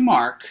Marky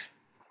Mark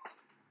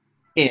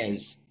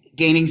is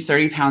gaining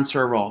 30 pounds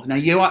for a role. Now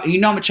you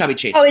know I'm a chubby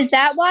chaser. Oh, is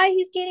that why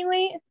he's gaining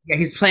weight? Yeah,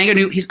 he's playing a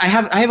new. I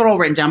have it all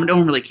written down, but no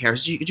one really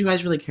cares. Do you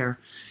guys really care?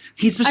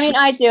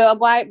 I do.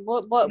 Why?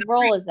 What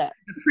role is it?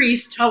 The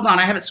priest. Hold on,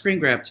 I have it screen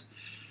grabbed.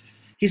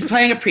 He's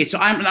playing a priest. So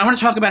I want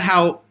to talk about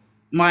how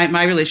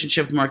my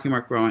relationship with Marky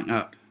Mark growing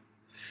up.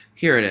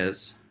 Here it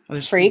is.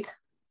 Freak.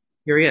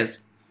 Here he is.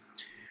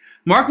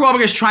 Mark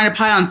Wahlberg is trying to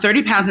pile on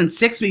 30 pounds in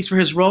 6 weeks for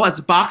his role as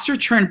boxer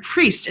turned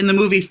priest in the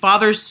movie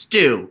Father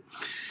Stew.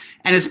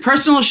 And his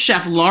personal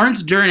chef,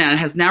 Lawrence Durnan,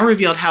 has now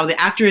revealed how the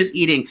actor is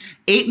eating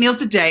 8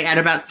 meals a day at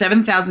about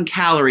 7,000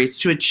 calories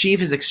to achieve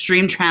his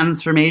extreme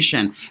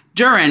transformation.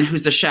 Duran,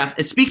 who's the chef,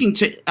 is speaking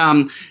to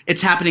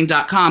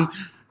it'shappening.com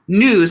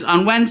news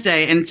on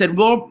Wednesday and said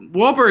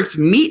Wahlberg's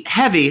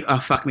meat-heavy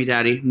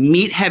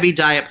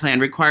diet plan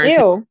requires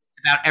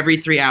about every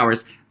 3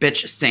 hours.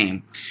 Bitch,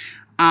 same.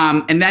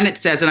 And then it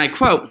says, and I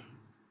quote,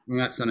 well,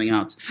 that's something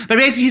else. But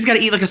basically, he's got to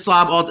eat like a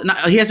slob.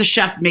 He has a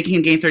chef making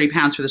him gain 30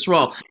 pounds for this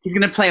role. He's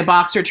going to play a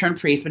boxer turned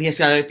priest, but he has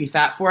got to be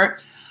fat for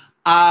it.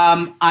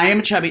 I am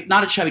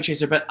not a chubby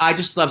chaser, but I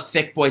just love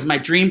thick boys. My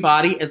dream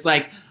body is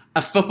like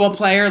a football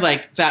player,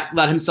 like that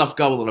let himself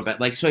go a little bit.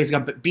 Like, so he's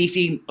got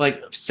beefy,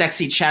 like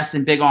sexy chest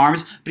and big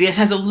arms, but he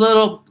has a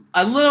little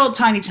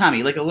tiny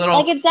tummy, like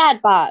a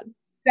dad bod.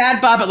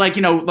 Dad bod, but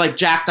like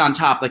jacked on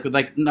top,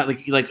 like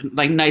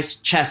nice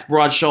chest,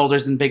 broad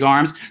shoulders, and big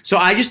arms. So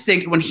I just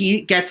think when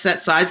he gets that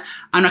size,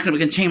 I'm not going to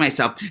contain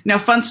myself. Now,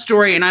 fun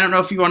story, and I don't know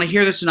if you want to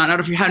hear this or not. I don't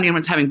know if you're having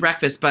anyone's having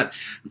breakfast, but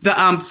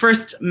the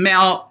first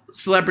male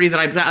celebrity that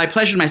I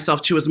pleasured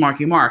myself to was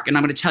Marky Mark, and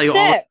I'm going to tell you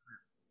all.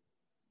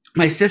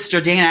 My sister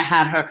Dana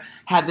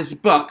had this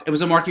book. It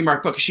was a Marky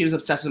Mark book. She was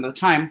obsessed with it at the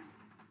time.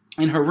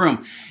 In her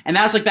room. And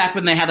that was like back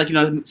when they had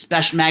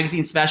special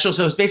magazine special.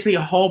 So it was basically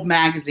a whole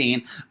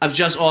magazine of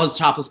just all his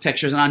topless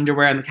pictures and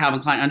underwear and the Calvin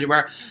Klein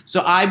underwear.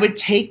 So I would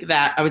take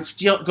that, I would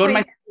go to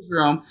my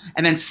room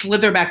and then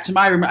slither back to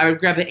my room. I would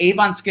grab the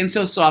Avon Skin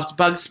So Soft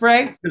bug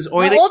spray. It was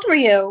oily. How old were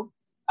you?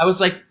 I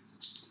was like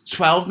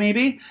 12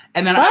 maybe.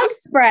 And then bug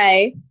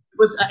spray? It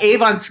was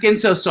Avon Skin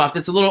So Soft.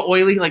 It's a little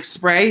oily like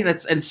spray and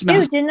it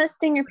smells. Ew, didn't it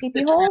sting your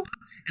pee-pee hole?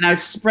 And I would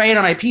spray it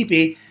on my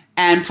pee-pee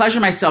and pleasure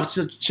myself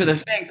to the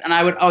things, and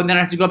then I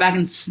have to go back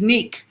and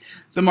sneak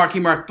the Marky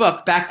Mark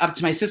book back up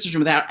to my sister's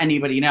room without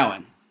anybody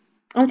knowing.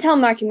 I'm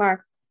telling Marky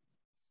Mark.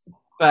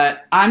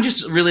 But I'm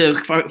just really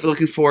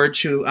looking forward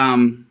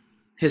to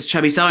his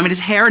chubby self. I mean, his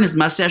hair and his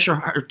mustache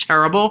are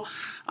terrible.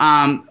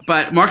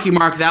 But Marky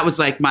Mark, that was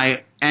like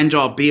my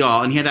end-all,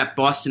 be-all. And he had that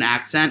Boston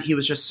accent. He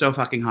was just so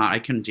fucking hot. I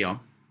couldn't deal.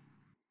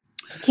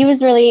 He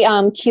was really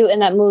cute in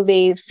that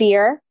movie,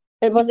 Fear.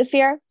 Was it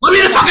Fear? Let me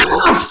in the fucking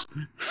house!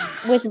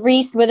 With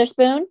Reese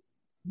Witherspoon?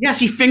 Yes,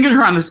 he fingered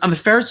her on the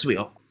Ferris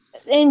wheel.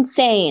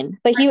 Insane.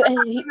 But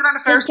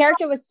his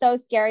character was so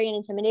scary and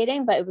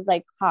intimidating, but it was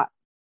like hot.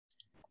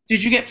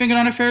 Did you get fingered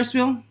on a Ferris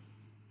wheel?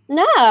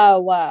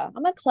 No.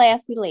 I'm a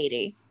classy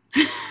lady.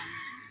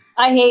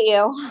 I hate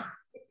you.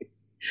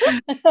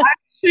 I'm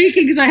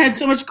shaking because I had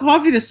so much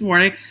coffee this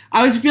morning.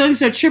 I was feeling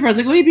so chipper. I was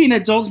like, let me be an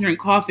adult and drink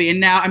coffee. And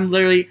now I'm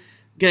literally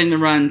getting the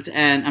runs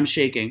and I'm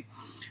shaking.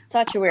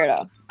 Such a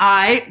weirdo.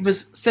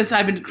 Since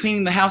I've been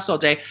cleaning the house all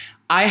day,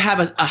 I have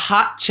a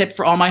hot tip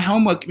for all my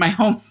homework.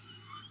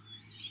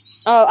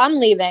 Oh, I'm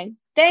leaving.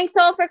 Thanks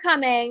all for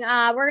coming.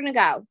 We're going to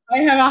go. I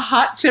have a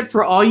hot tip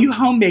for all you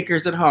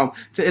homemakers at home.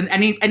 And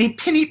any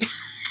penny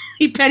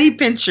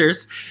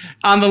pinchers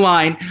on the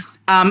line.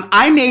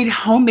 I made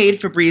homemade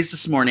Febreze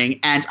this morning,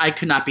 and I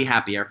could not be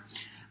happier.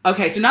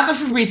 Okay, so not that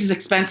Febreze is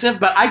expensive,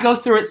 but I go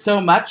through it so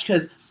much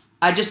because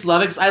I just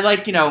love it. 'Cause I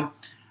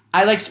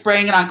like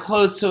spraying it on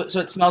clothes so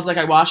it smells like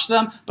I washed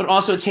them, but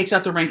also it takes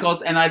out the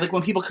wrinkles. And I like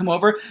when people come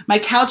over, my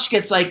couch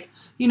gets like,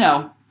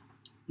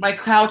 my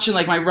couch and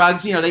like my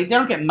rugs, they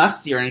don't get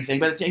musty or anything,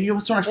 but you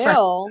just want to fresh.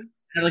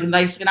 And like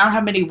nice, and I don't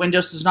have many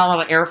windows, so there's not a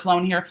lot of airflow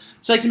in here.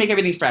 So I like to make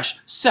everything fresh.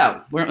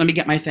 So let me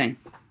get my thing.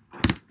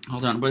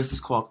 Hold on, what is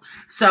this called?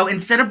 So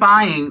instead of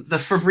buying the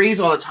Febreze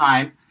all the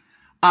time,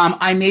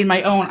 I made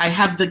my own. I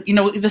have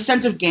the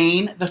scent of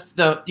Gain,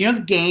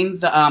 the Gain,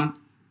 the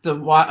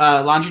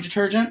laundry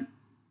detergent.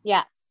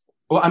 Yes.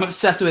 Well, I'm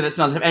obsessed with it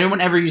smells. If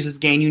anyone ever uses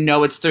Gain,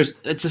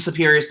 it's a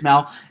superior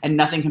smell and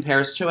nothing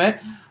compares to it.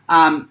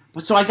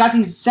 So I got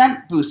these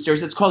scent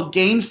boosters. It's called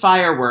Gain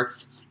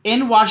Fireworks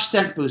in-wash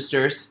scent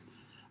boosters.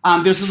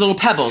 There's these little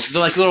pebbles.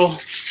 They're like little.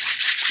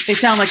 They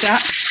sound like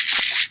that.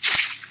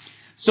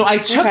 So I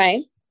took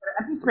an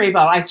empty spray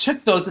bottle. I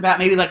took those about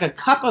maybe like a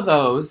cup of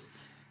those,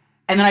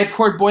 and then I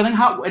poured boiling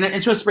hot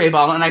into a spray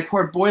bottle, and I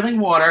poured boiling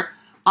water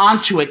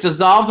onto it,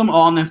 dissolved them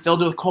all, and then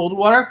filled it with cold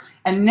water.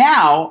 And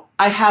now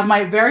I have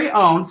my very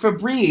own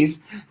Febreze.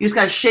 You just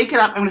gotta shake it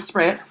up. I'm gonna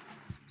spray it.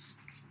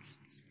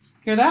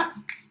 Hear that?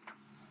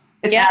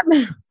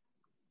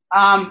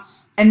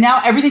 And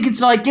now everything can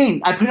smell like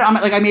Gain. I put it on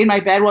I made my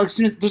bed. Well, as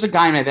soon as there's a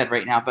guy in my bed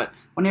right now, but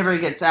whenever he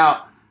gets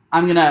out,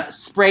 I'm gonna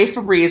spray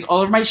Febreze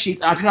all over my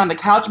sheets. And I put it on the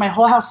couch. My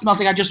whole house smells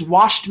like I just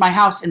washed my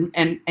house in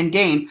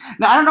Gain.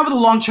 Now I don't know what the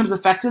long term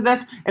effect of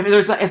this.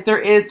 If there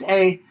is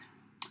a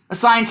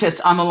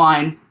scientist on the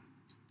line,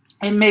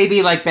 it may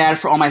be like bad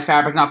for all my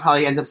fabric, and I'll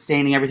probably end up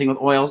staining everything with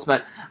oils.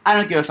 But I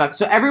don't give a fuck.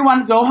 So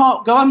everyone, go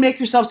home, go and make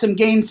yourself some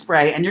Gain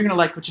spray, and you're gonna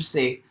like what you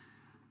see.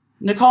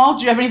 Nicole,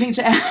 do you have anything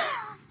to add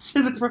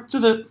to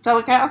the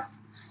telecast?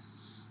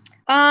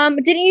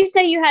 Didn't you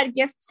say you had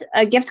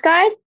a gift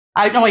guide?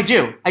 I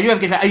do. I do have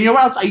a gift guide. And you know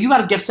what else? You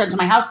got a gift sent to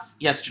my house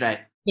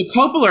yesterday. The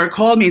Copolar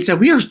called me and said,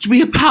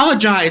 we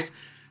apologize.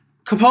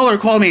 Copolar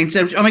called me and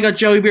said, oh my God,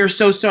 Joey, we are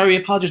so sorry. We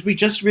apologize. We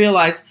just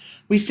realized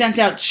we sent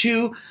out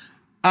 2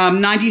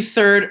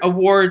 93rd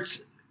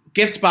Awards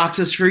gift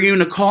boxes for you,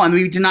 Nicole, and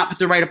we did not put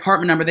the right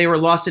apartment number. They were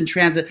lost in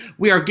transit.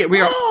 We are.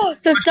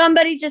 So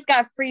somebody just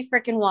got free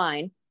freaking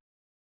wine.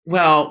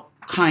 Well,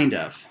 kind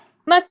of.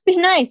 Must be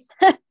nice.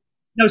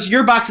 No, so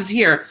your box is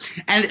here,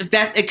 and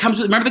it comes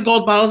with. Remember the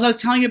gold bottles I was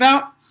telling you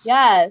about?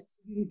 Yes.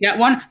 You get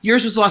one.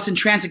 Yours was lost in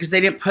transit because they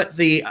didn't put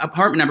the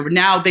apartment number. But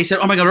now they said,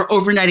 "Oh my God, we're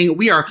overnighting.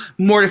 We are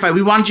mortified.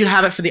 We wanted you to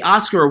have it for the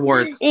Oscar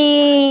award." So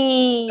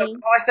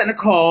I sent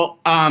Nicole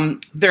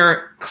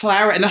their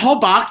claret and the whole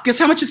box. Guess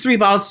how much the 3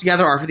 bottles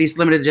together are for these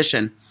limited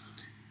edition?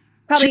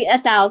 Probably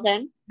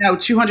 $1,000. No,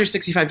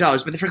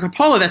 $265. But for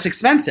Coppola, that's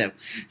expensive.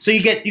 So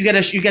you get their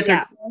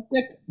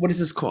classic. What is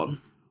this called?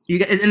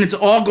 And it's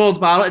all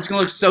gold bottle. It's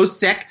gonna look so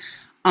sick.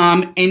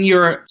 In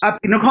your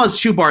Nicole has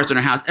 2 bars in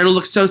her house. It'll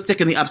look so sick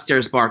in the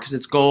upstairs bar because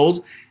it's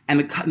gold and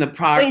the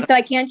product. Wait, so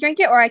I can't drink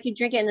it, or I could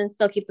drink it and then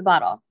still keep the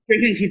bottle?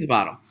 Drink it and keep the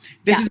bottle.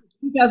 This is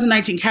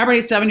 2019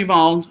 Cabernet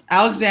Sauvignon,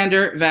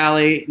 Alexander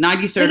Valley,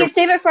 93rd. We can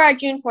save it for our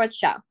June 4th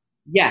show.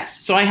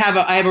 Yes. So I have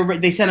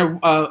they sent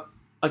a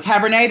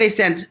Cabernet, they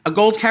sent a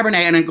gold Cabernet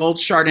and a gold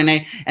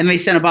Chardonnay, and they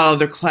sent a bottle of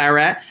their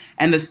claret,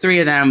 and the 3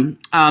 of them.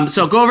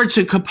 So go over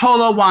to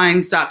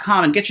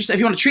CoppolaWines.com and get yourself, if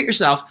you want to treat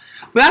yourself.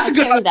 Well, that's a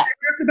good one.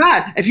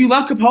 If you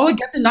love Coppola,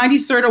 get the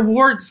 93rd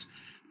Awards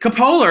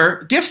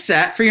Coppola gift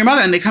set for your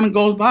mother, and they come in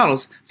gold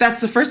bottles. That's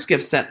the first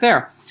gift set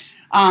there.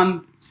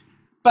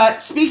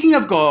 But speaking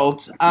of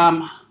gold,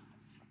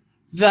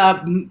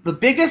 the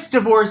biggest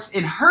divorce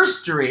in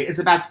history is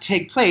about to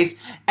take place,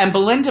 and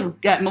Melinda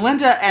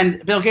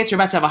and Bill Gates are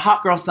about to have a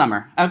hot girl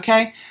summer,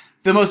 okay?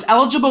 The most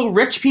eligible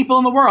rich people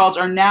in the world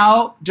are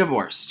now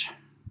divorced.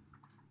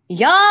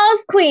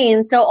 Y'all's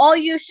queens. So all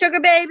you sugar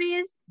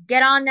babies,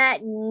 Get on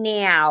that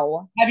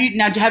now.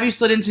 Have you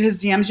slid into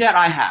his DMs yet?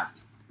 I have.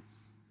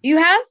 You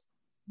have?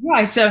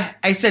 Yeah,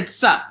 I said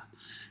sup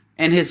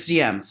in his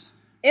DMs.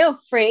 Ew,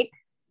 freak.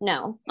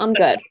 No, I'm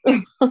good.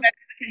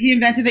 He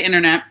invented the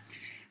internet,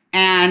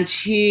 and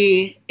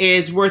he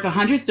is worth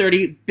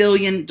 $130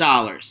 billion.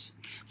 That's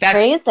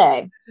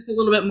crazy. Just a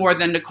little bit more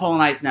than Nicole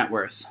and I's net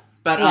worth.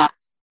 But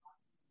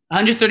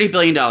 $130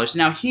 billion.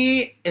 Now,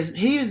 he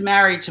is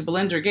married to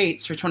Melinda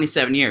Gates for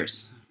 27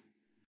 years.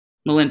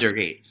 Melinda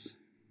Gates.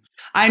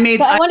 I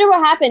wonder what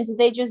happened. Did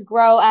they just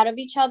grow out of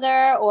each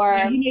other, or?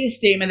 He made a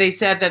statement. They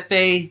said that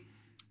they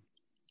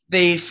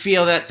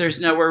feel that there's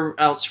nowhere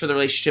else for the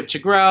relationship to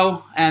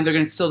grow, and they're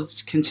going to still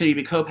continue to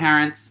be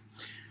co-parents.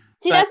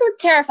 See, that's what's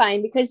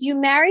terrifying, because you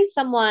marry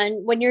someone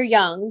when you're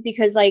young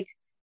because, like,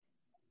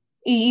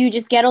 you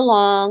just get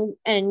along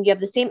and you have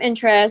the same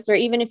interests, or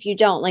even if you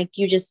don't, like,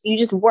 you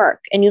just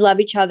work and you love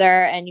each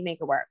other and you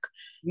make it work.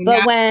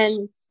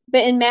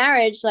 But in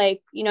marriage,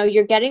 like, you know,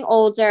 you're getting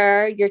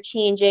older, you're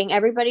changing,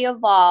 everybody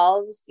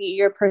evolves,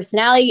 your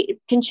personality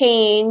can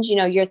change, you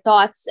know, your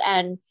thoughts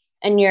and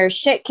your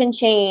shit can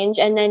change,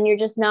 and then you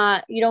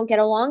don't get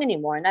along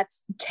anymore. And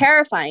that's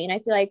terrifying. And I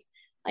feel like,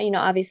 you know,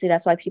 obviously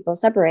that's why people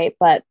separate,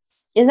 but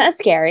isn't that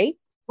scary?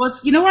 Well,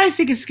 you know what I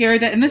think is scary?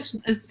 That in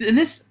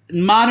this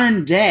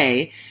modern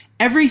day,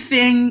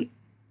 everything,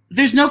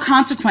 there's no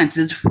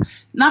consequences.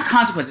 Not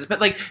consequences, but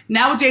like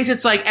nowadays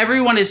it's like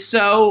everyone is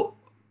so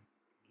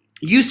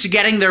used to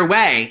getting their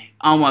way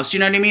almost. You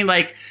know what I mean?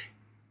 Like,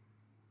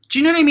 do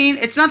you know what I mean?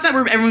 It's not that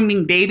everyone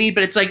being babied,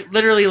 but it's like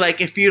literally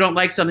like if you don't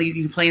like something, you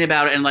can complain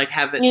about it and like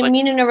have it. You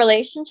mean in a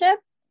relationship?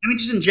 I mean,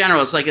 just in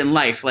general, it's like in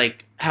life,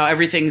 like how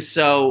everything's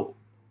so,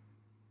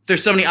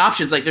 there's so many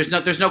options. Like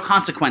there's no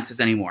consequences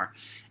anymore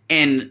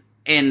in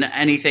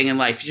anything in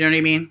life. You know what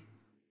I mean?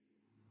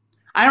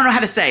 I don't know how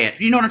to say it.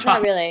 You know what I'm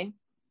talking about? Not really.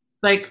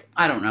 Like,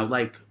 I don't know.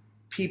 Like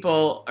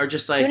people are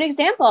just like. Do an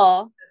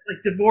example.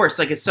 Like divorce.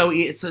 Like it's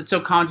so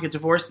common to get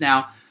divorced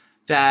now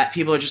that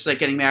people are just like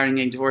getting married and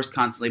getting divorced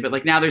constantly. But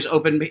like now there's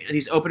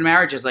these open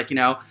marriages, like, you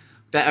know,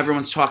 that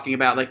everyone's talking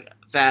about, like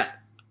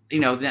that, you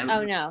know.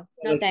 Oh no,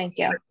 like, thank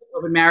you. Like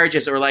open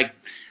marriages, or like,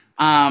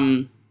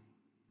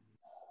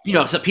 you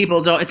know, so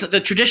people don't. It's the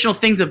traditional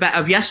things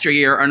of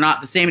yesteryear are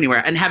not the same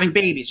anywhere. And having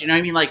babies, you know what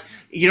I mean? Like,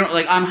 you don't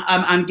like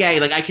I'm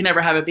gay, like I can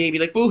never have a baby.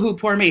 Like, boo-hoo,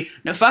 poor me.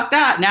 No, fuck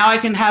that. Now I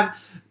can have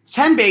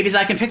 10 babies.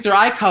 I can pick their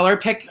eye color.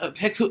 Pick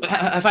who.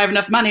 If I have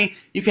enough money,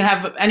 you can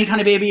have any kind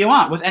of baby you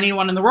want with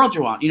anyone in the world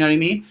you want. You know what I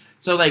mean?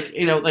 So like,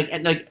 you know,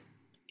 like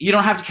you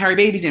don't have to carry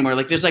babies anymore.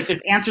 Like there's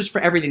answers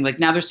for everything. Like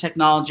now there's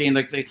technology and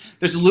like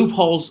there's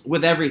loopholes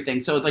with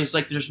everything. So it's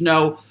like there's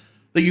no.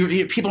 But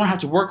people don't have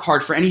to work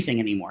hard for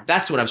anything anymore.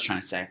 That's what I was trying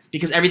to say.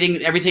 Because everything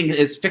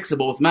is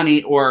fixable with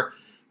money or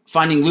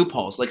finding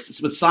loopholes. Like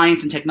with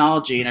science and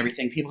technology and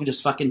everything, people can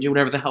just fucking do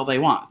whatever the hell they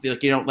want.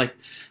 Like you don't like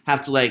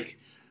have to like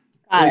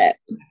get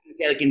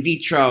like in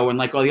vitro and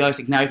like all the other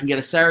things. Now you can get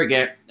a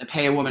surrogate and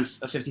pay a woman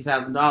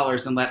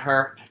 $50,000 and let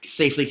her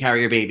safely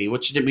carry your baby,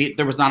 which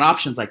there was not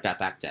options like that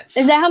back then.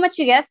 Is that how much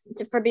you get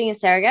for being a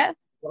surrogate?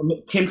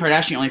 Kim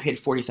Kardashian only paid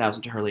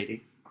 $40,000 to her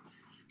lady.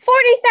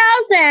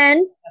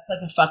 40,000. That's like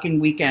a fucking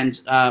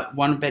weekend,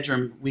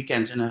 1-bedroom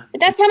weekend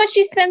That's how much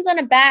she spends on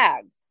a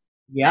bag.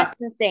 Yeah,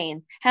 that's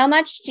insane. How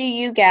much do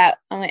you get?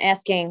 I'm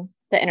asking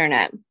the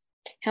internet.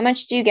 How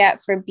much do you get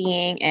for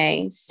being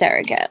a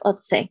surrogate?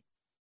 Let's see.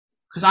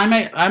 Because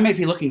I may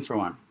be looking for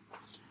one.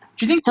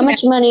 Do you think? How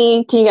much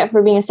money can you get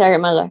for being a surrogate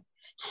mother?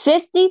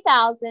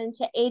 $50,000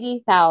 to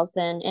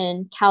 $80,000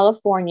 in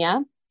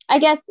California. I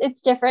guess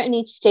it's different in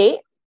each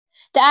state.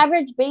 The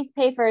average base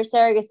pay for a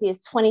surrogacy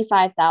is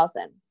 $25,000.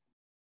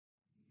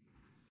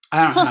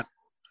 I don't know.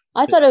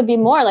 I thought it would be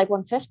more, like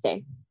 $150,000.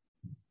 Do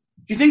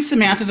you think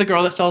Samantha, the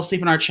girl that fell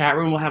asleep in our chat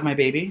room, will have my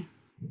baby?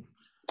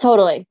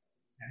 Totally.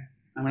 Okay.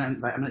 I'm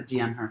gonna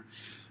DM her.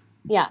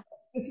 Yeah.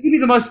 This is gonna be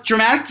the most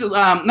dramatic.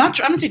 I'm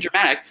gonna say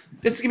dramatic.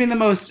 This is gonna be the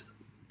most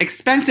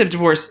expensive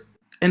divorce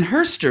in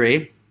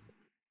history.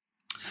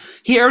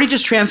 He already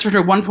just transferred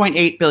her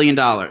 $1.8 billion.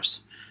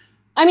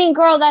 I mean,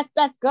 girl,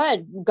 that's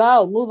good.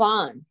 Go, move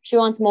on. She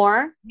wants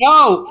more?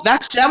 No,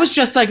 that was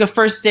just like a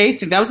first date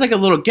thing. That was like a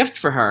little gift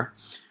for her.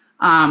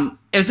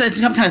 It's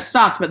some kind of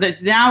stocks, but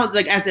now,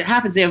 like as it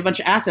happens, they have a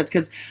bunch of assets.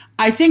 Because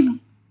I think,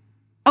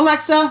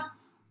 Alexa,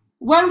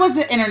 when was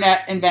the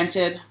internet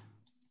invented?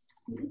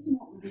 The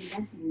internet was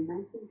invented in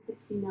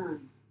 1969.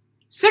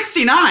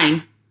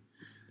 69?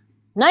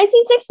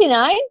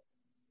 1969?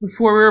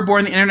 Before we were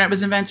born, the internet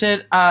was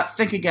invented.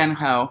 Think again,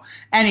 ho.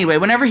 Anyway,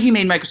 whenever he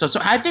made Microsoft,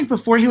 so I think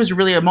before he was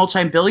really a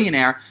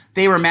multi-billionaire,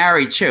 they were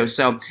married too.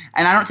 So,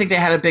 and I don't think they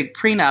had a big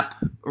prenup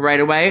right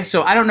away.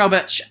 So I don't know,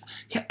 but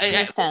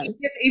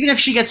even if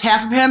she gets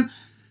half of him,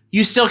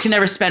 you still can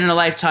never spend in a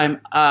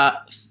lifetime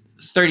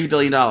 $30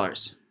 billion.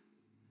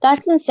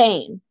 That's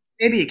insane.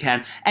 Maybe you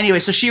can. Anyway,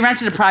 so she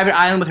rented a private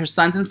island with her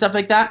sons and stuff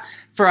like that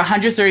for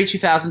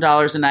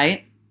 $132,000 a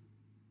night,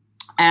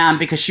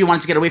 because she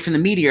wanted to get away from the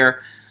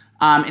meteor.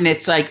 And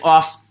it's like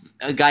off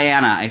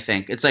Guyana, I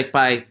think. It's like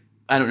by,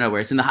 I don't know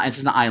where. It's in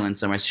the island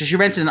somewhere. So she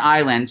rented an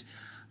island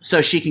so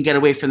she can get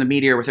away from the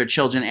media with her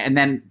children. And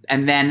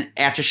then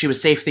after she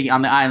was safely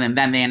on the island,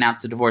 then they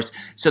announced the divorce.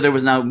 So there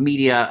was no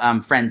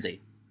media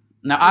frenzy.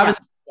 Now I was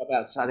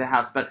outside the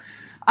house, but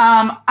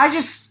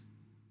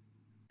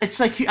it's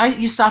like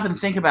you stop and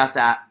think about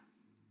that.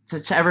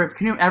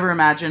 Can you ever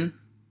imagine?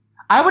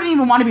 I wouldn't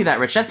even want to be that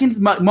rich. That seems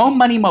more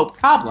money, more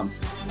problems.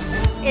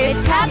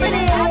 It's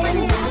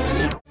happening.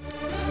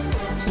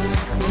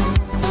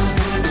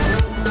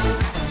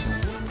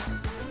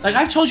 Like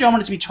I've told you, I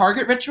wanted to be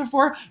Target rich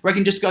before, where I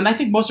can just go. And I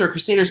think most of our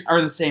Crusaders are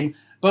in the same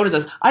boat as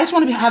us. I just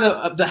want to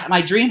have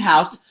my dream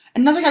house,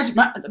 and nothing has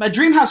my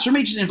dream house for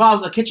me just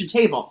involves a kitchen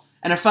table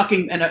and a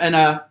fucking and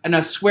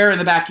a square in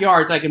the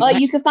backyard. So I can. Well,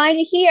 you can find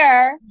it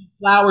here.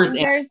 Flowers on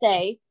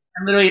Thursday.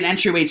 And literally an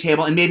entryway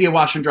table and maybe a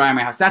washer and dryer in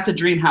my house. That's a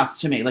dream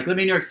house to me. Like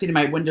living in New York City,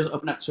 my windows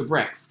open up to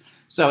bricks.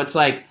 So it's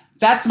like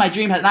that's my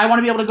dream house. And I want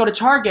to be able to go to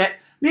Target.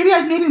 Maybe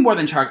more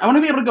than Target. I want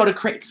to be able to go to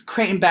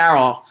Crate and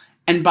Barrel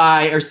and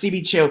buy, or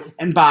CB2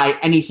 and buy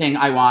anything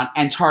I want,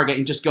 and Target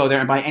and just go there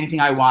and buy anything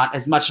I want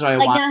as much as I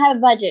want. Like not have a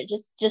budget,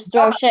 just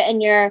throw shit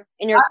in your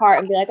cart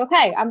and be like,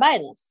 okay, I'm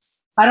buying this.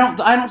 I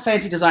don't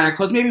fancy designer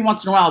clothes. Maybe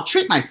once in a while I'll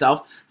treat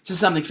myself to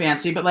something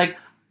fancy, but like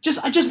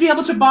just be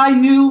able to buy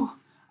new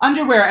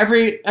underwear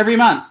every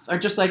month, or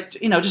just like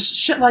just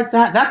shit like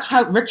that. That's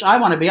how rich I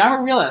want to be.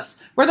 I'm a realist.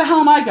 Where the hell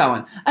am I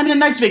going? I mean, a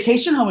nice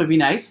vacation home would be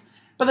nice,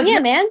 but like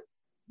man,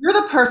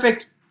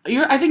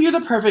 I think you're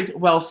the perfect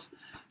wealth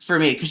for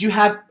me, because you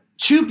have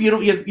two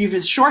beautiful. You have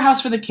a shore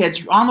house for the kids.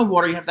 You're on the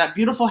water. You have that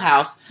beautiful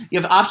house.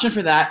 You have option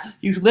for that.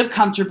 You live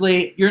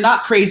comfortably. You're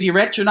not crazy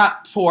rich. You're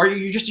not poor.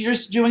 You're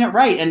just doing it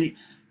right and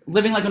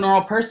living like a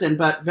normal person,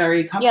 but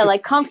very comfortable. Yeah,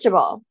 like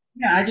comfortable.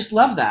 Yeah, I just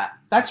love that.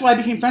 That's why I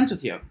became friends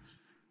with you.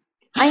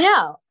 I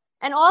know.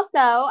 And also,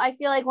 I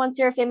feel like once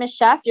you're a famous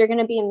chef, you're going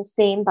to be in the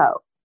same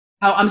boat.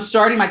 Oh, I'm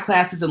starting my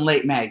classes in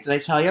late May. Did I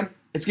tell you?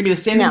 It's going to be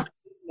the same thing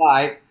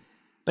live,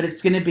 but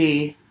it's going to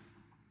be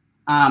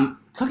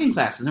cooking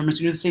classes. I'm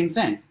just going to do the same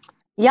thing.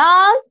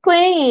 Yes,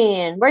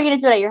 queen. Where are you going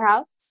to do it at your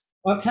house?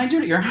 Well, can I do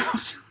it at your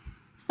house?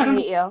 I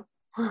hate you.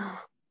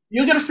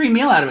 You'll get a free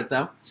meal out of it,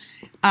 though.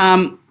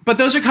 But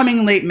those are coming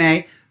in late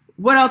May.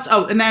 What else?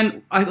 Oh, and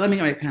then let me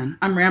get my pen.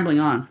 I'm rambling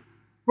on.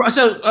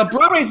 So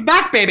Broadway's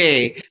back,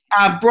 baby.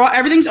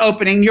 Everything's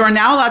opening. You are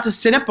now allowed to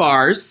sit at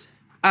bars.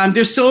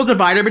 There's still a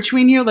divider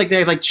between you. Like they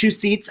have like 2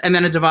 seats and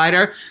then a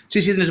divider,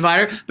 2 seats and a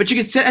divider. But you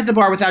can sit at the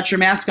bar without your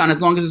mask on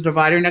as long as there's a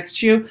divider next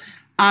to you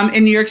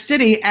in New York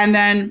City. And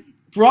then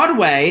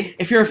Broadway,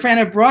 if you're a fan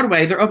of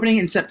Broadway, they're opening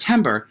in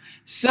September.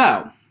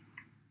 So.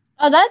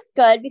 Oh, that's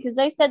good, because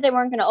they said they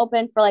weren't going to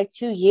open for like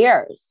 2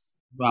 years.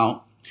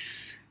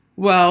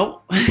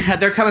 Well,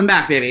 they're coming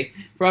back, baby.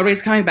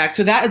 Broadway's coming back.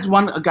 So that is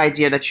one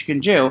idea that you can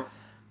do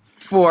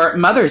for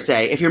Mother's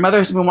Day. If your mother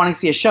has been wanting to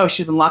see a show,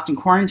 she's been locked in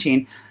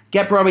quarantine,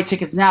 get Broadway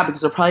tickets now,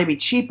 because they'll probably be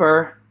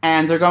cheaper,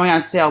 and they're going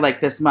on sale like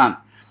this month.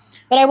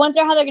 But I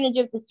wonder how they're going to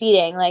do with the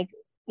seating. Like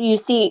you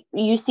seat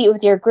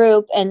with your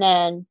group, and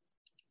then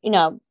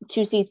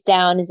 2 seats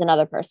down is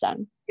another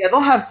person. Yeah, they'll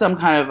have some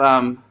kind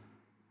of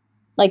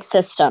like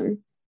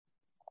system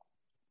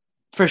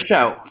for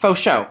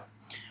faux show.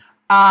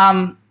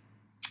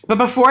 But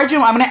before I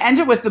do, I'm going to end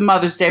it with the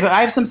Mother's Day, but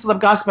I have some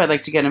celeb gossip I'd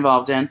like to get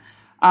involved in.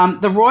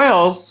 The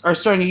Royals are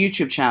starting a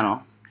YouTube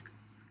channel.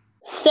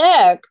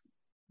 Sick.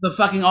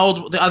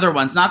 The other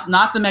ones, not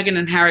the Meghan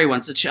and Harry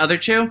ones, the other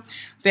 2.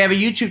 They have a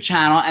YouTube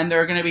channel, and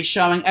they're going to be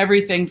showing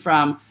everything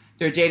from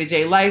their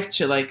day-to-day life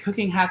to like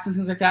cooking hacks and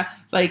things like that.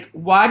 Like,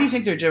 why do you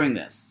think they're doing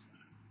this?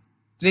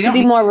 To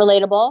be more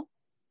relatable.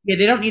 Yeah,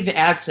 they don't need the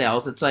ad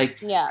sales. It's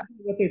like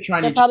what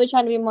they're probably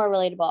trying to be more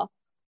relatable.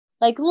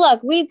 Like,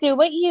 look, we do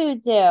what you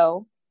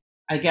do.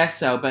 I guess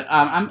so, but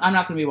I'm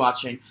not going to be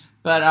watching.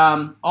 But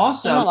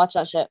also, I don't watch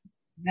that shit.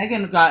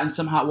 Meghan got in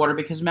some hot water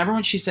because remember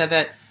when she said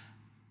that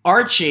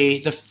Archie,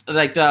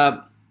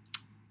 the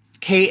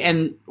Kate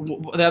and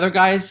the other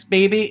guy's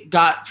baby,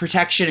 got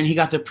protection and he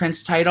got the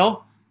prince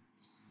title?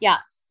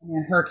 Yes.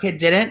 And her kid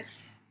didn't.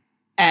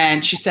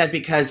 And she said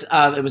because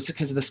it was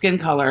because of the skin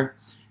color,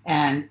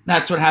 and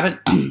that's what happened.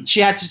 she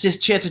had to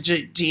take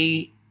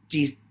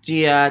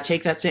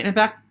that statement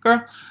back,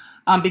 girl.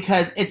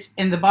 Because it's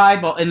in the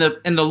Bible, in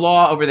the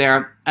law over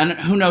there, and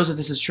who knows if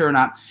this is true or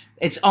not.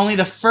 It's only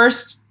the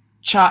first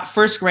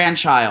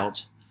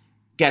grandchild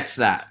gets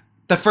that.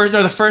 The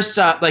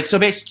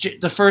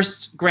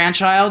first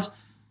grandchild,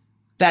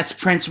 that's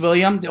Prince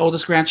William, the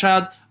oldest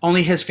grandchild.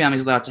 Only his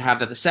family's allowed to have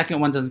that. The second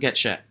one doesn't get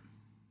shit.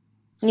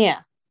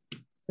 Yeah.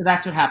 So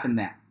that's what happened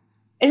there.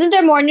 Isn't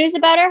there more news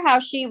about her? How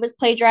she was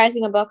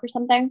plagiarizing a book or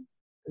something?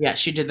 Yeah,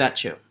 she did that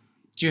too.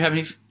 Do you have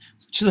any?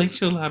 Would you like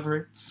to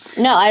elaborate?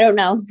 No, I don't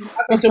know.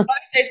 Okay, so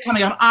Mother's Day is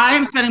coming up. I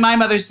am spending my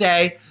Mother's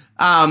Day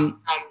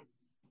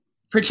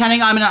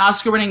pretending I'm in an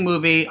Oscar-winning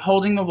movie,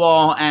 holding the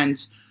wall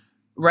and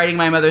writing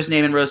my mother's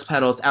name in rose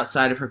petals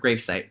outside of her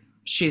gravesite.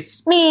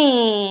 She's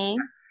me.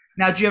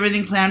 Now, do you have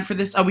anything planned for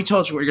this? Oh, we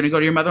told you you're going to go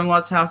to your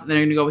mother-in-law's house, and then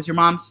you're going to go with your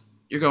mom's.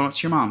 You're going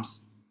to your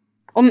mom's.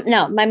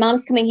 No, my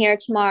mom's coming here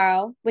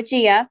tomorrow with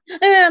Gia,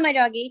 my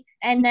doggy,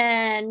 and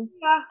then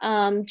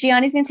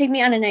Gianni's going to take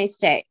me on a nice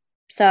date.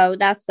 So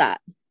that's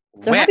that.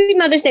 So happy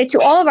Mother's Day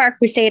to all of our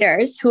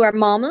Crusaders who are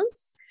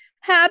mamas.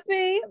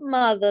 Happy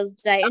Mother's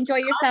Day. Enjoy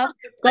yourself.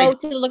 Go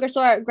to the liquor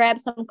store, grab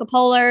some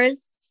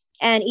Capolars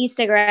and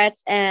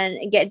e-cigarettes and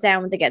get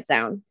down with the get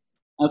down.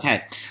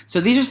 Okay.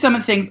 So these are some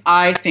of the things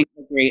I think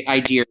are great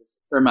ideas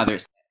for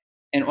Mother's Day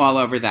and all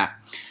over that.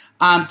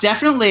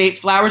 Definitely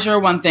flowers are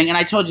one thing. And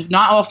I told you,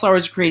 not all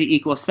flowers are created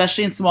equal,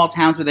 especially in small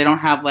towns where they don't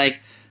have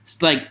like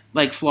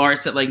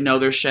florists that like know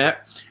their shit.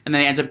 And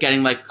they end up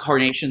getting like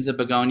carnations and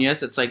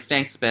begonias. It's like,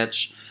 thanks,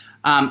 bitch.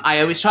 I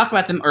always talk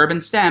about them,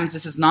 Urban Stems.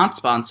 This is not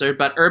sponsored,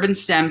 but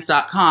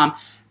urbanstems.com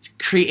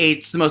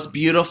creates the most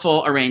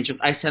beautiful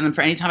arrangements. I send them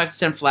for any time I have to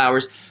send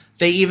flowers.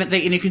 And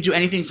you can do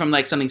anything from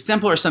like something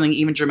simple or something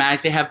even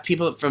dramatic. They have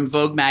people from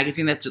Vogue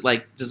magazine that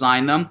like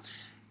design them.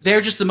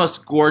 They're just the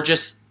most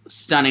gorgeous,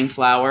 stunning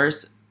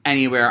flowers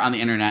anywhere on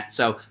the internet.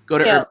 So go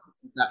to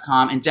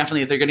urbanstems.com and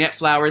definitely if they're going to get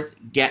flowers,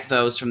 get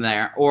those from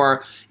there.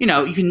 Or, you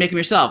can make them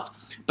yourself.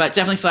 But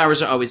definitely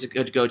flowers are always a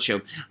good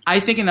go-to. I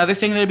think another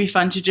thing that would be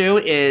fun to do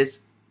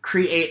is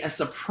create a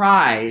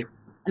surprise.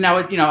 Now,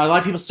 a lot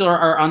of people still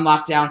are on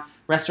lockdown.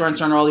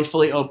 Restaurants aren't really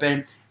fully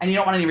open. And you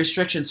don't want any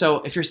restrictions.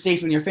 So if you're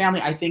safe in your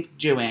family, I think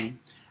doing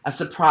a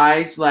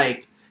surprise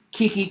like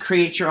Kiki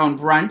create your own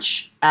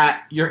brunch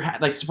at your,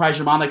 like surprise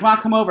your mom, like, Mom,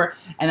 come over.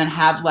 And then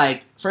have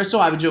like, first of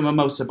all, I would do a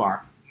mimosa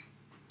bar.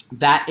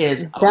 That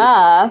is...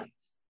 Duh.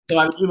 So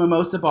I would do a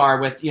mimosa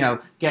bar with,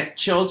 get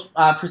chilled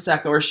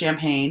Prosecco or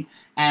champagne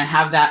and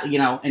have that,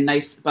 in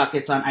nice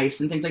buckets on ice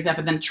and things like that.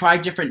 But then try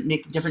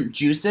different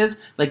juices.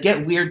 Like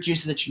get weird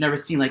juices that you've never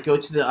seen. Like go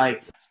to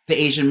the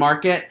Asian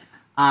market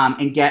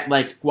and get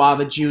like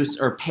guava juice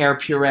or pear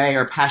puree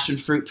or passion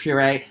fruit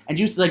puree and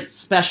do like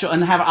special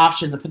and have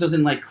options and put those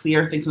in like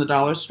clear things from the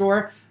dollar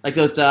store. Like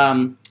those,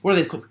 what are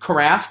they called?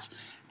 Carafes.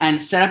 And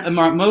set up a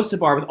mimosa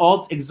bar with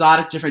all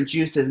exotic different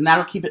juices, and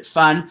that'll keep it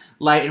fun,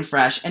 light, and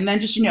fresh. And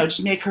then just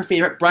make her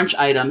favorite brunch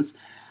items.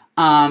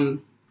 And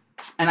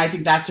I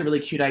think that's a really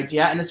cute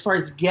idea. And as far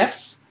as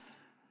gifts,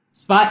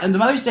 and the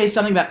Mother's Day is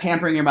something about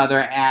pampering your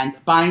mother and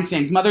buying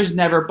things. Mothers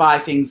never buy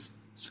things,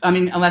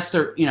 unless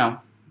they're, the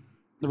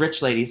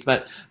rich ladies.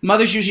 But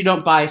mothers usually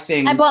don't buy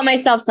things. I bought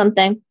myself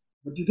something.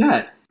 What'd you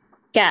get?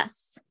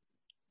 Guess.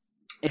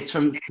 It's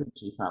from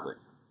Gucci, probably.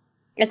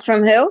 It's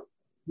from who?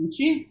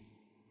 Gucci?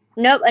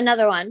 Nope,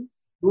 another one.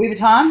 Louis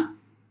Vuitton?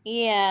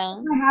 Yeah.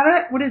 Can I have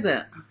it? What is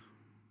it?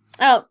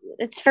 Oh,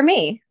 it's for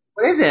me.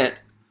 What is it?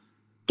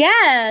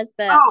 Guess,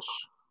 bitch. Oh.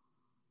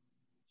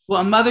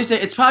 Well, a Mother's Day,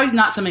 it's probably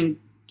not something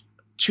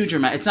too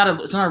dramatic. It's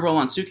not a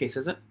roll-on suitcase,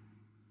 is it?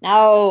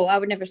 No, I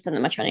would never spend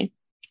that much money.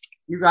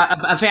 You got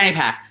a fanny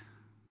pack.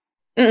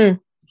 Mm-mm.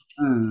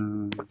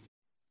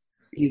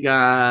 You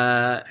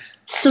got...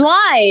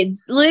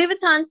 Slides. Louis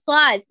Vuitton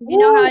slides. Because you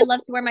know how I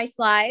love to wear my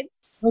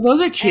slides? Oh,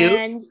 those are cute.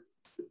 And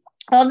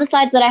all the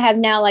slides that I have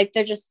now, like,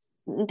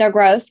 they're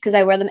gross because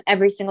I wear them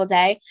every single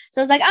day.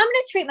 So I was like, I'm going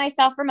to treat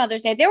myself for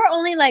Mother's Day. They were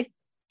only like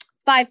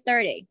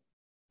 $530.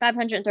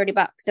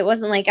 It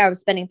wasn't like I was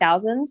spending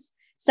thousands.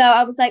 So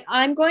I was like,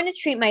 I'm going to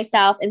treat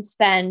myself and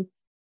spend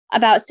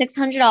about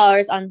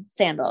 $600 on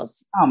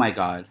sandals. Oh my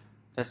God.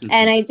 That's insane.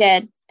 And I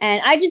did. And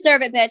I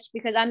deserve it, bitch,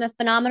 because I'm a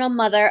phenomenal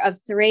mother of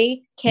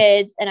 3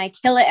 kids and I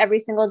kill it every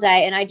single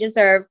day. And I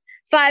deserve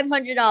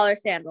 $500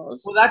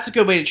 sandals. Well, that's a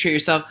good way to treat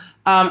yourself.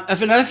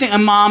 If another thing, a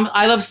mom,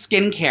 I love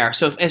skincare.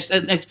 So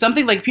if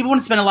something like people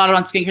want to spend a lot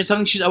on skincare,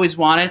 something she's always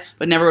wanted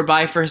but never would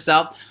buy for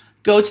herself,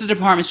 go to the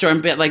department store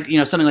and get like,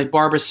 something like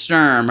Barbara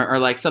Sturm or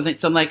like some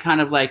like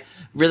kind of like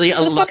really.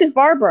 Who the fuck is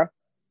Barbara?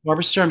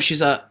 Barbara Sturm.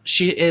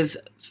 She is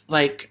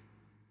like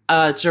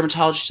a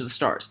dermatologist to the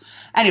stars.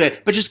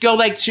 Anyway, but just go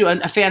like to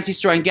a fancy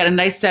store and get a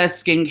nice set of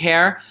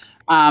skincare.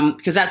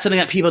 Because that's something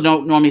that people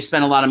don't normally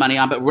spend a lot of money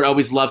on, but would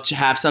always love to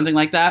have something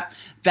like that.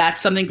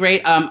 That's something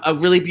great. A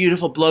really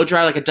beautiful blow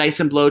dryer, like a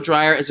Dyson blow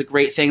dryer, is a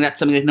great thing. That's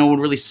something that no one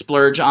would really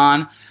splurge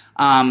on.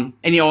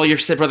 And all your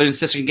brothers and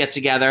sisters can get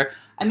together.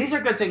 And these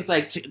are good things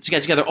like to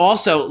get together.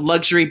 Also,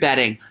 luxury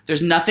bedding.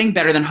 There's nothing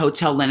better than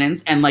hotel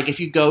linens. And like if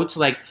you go to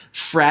like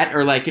Fret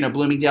or like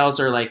Bloomingdale's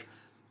or like,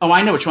 oh,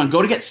 I know which one.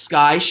 Go to get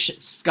Sky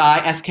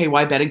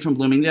SKY bedding from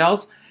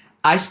Bloomingdale's.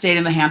 I stayed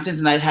in the Hamptons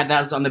and I had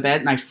that on the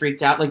bed and I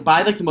freaked out. Like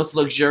buy like the most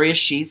luxurious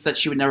sheets that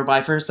she would never buy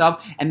for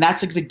herself. And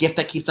that's like the gift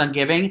that keeps on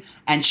giving.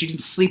 And she can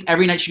sleep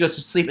every night. She goes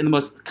to sleep in the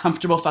most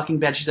comfortable fucking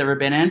bed she's ever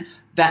been in.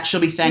 That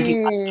she'll be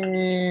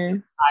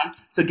thanking.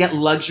 So get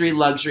luxury,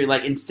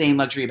 like insane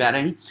luxury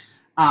bedding.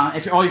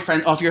 If all your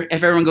friends, if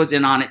everyone goes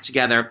in on it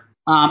together.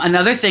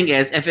 Another thing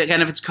is if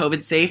it's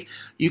COVID safe,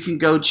 you can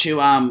go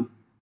to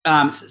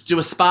do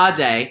a spa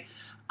day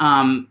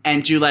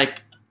and do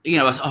like,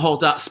 a whole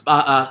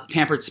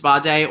pampered spa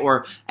day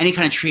or any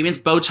kind of treatments.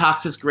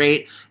 Botox is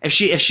great. If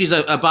she's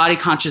a body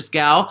conscious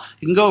gal,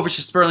 you can go over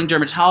to Sperling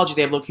Dermatology.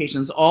 They have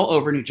locations all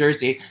over New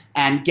Jersey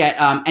and get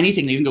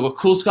anything. You can go with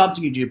Cool Sculpts.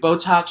 You can do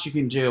Botox. You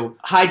can do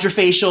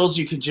hydrofacials.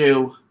 You can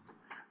do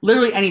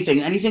literally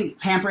anything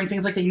pampering,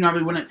 things like that you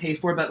normally wouldn't pay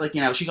for. But like,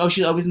 she's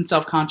always been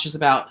self-conscious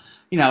about,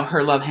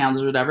 her love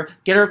handles or whatever.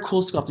 Get her a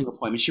Cool Sculpting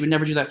appointment. She would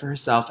never do that for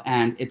herself.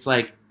 And it's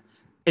like,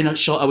 and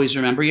she'll always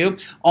remember you.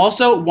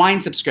 Also,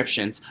 wine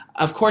subscriptions.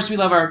 Of course, we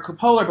love our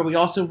Polar, but we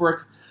also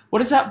work.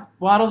 What is that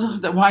bottle?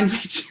 That wine?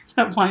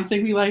 That wine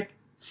thing we like?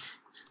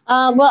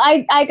 Well,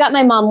 I got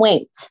my mom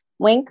Winked.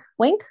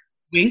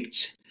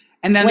 Winked.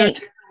 And then Wink.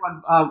 there's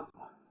one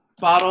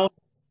bottle.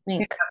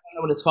 Wink. I don't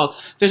know what it's called.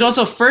 There's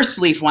also First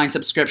Leaf wine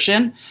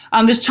subscription.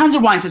 There's tons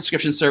of wine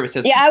subscription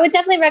services. Yeah, I would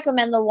definitely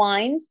recommend the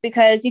wines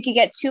because you could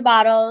get 2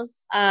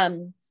 bottles a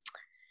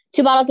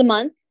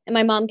month, and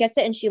my mom gets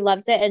it and she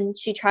loves it, and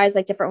she tries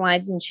like different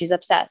wines and she's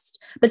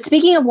obsessed. But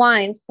speaking of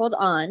wines, hold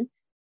on.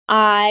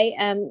 I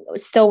am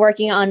still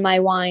working on my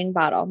wine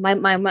bottle. My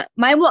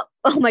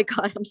oh my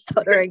God, I'm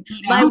stuttering.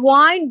 My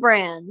wine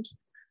brand.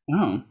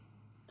 Oh.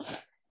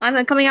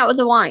 I'm coming out with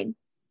a wine.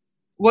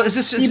 Well, is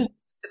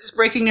this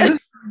breaking news?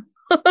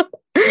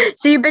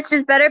 So you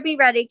bitches better be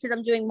ready because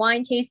I'm doing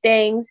wine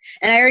tastings,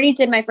 and I already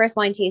did my first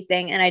wine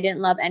tasting and I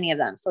didn't love any of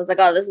them. So I was like,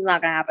 oh, this is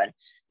not going to happen.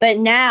 But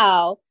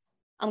now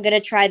I'm going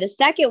to try the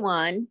second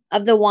one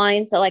of the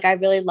wines that like I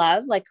really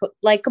love,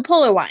 like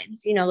Polar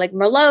wines, you know, like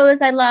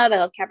Merlots I love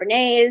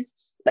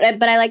Cabernets, but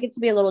I like it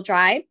to be a little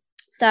dry.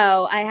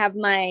 So I have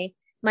my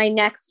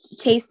next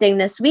tasting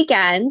this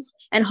weekend,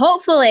 and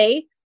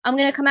hopefully I'm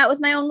going to come out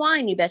with my own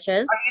wine, you bitches.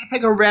 Are you going to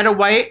pick a red or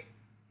white?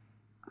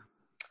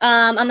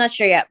 I'm not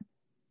sure yet.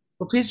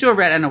 Well, please do a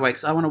red and a white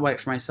because I want a white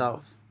for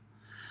myself.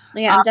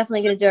 Yeah, I'm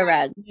definitely going to do a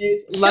red.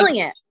 Killing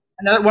it.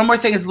 One more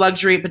thing is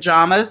luxury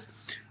pajamas.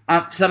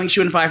 Something she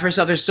wouldn't buy for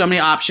herself. There's so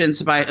many options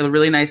to buy a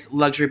really nice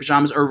luxury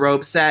pajamas or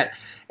robe set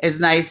is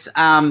nice.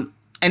 And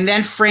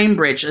then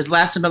Framebridge is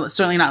last but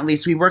certainly not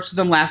least. We worked with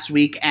them last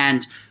week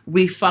and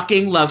we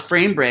fucking love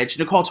Framebridge.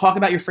 Nicole, talk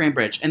about your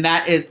Framebridge. And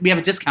that is, we have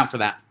a discount for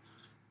that.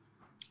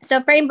 So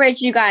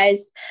Framebridge, you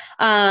guys,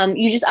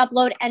 you just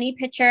upload any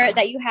picture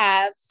that you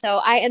have.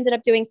 So I ended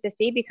up doing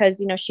Sissy because,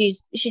 you know, she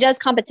does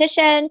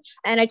competition,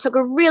 and I took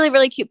a really,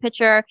 really cute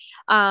picture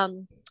of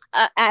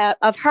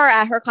her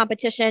at her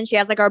competition. She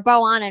has like her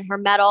bow on and her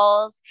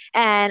medals,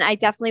 and I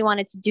definitely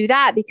wanted to do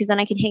that because then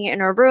I can hang it in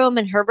her room,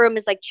 and her room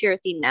is like cheer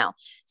themed now.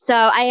 So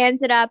I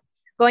ended up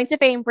going to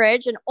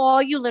Framebridge, and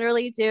all you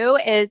literally do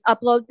is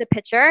upload the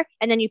picture,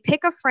 and then you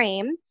pick a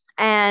frame.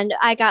 And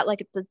I got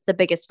like the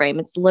biggest frame.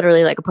 It's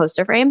literally like a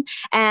poster frame,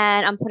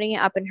 and I'm putting it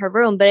up in her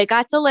room. But it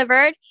got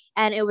delivered,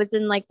 and it was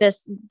in like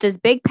this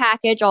big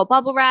package, all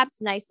bubble wrapped,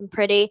 nice and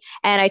pretty.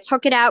 And I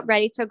took it out,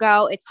 ready to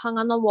go. It's hung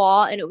on the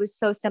wall, and it was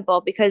so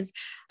simple because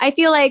I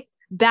feel like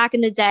back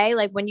in the day,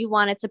 like when you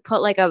wanted to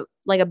put like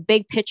a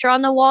big picture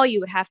on the wall, you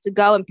would have to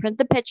go and print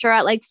the picture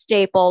at like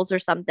Staples or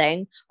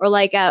something, or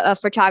like a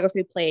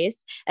photography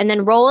place, and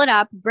then roll it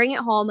up, bring it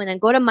home, and then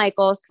go to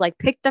Michael's to like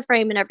pick the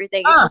frame and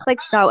everything. It's just like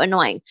so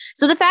annoying.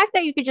 So the fact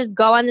that you could just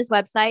go on this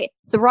website,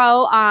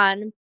 throw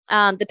on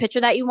the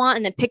picture that you want,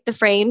 and then pick the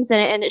frames,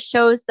 and it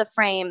shows the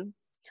frame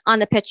on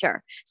the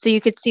picture, so you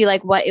could see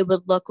like what it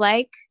would look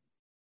like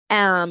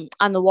on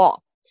the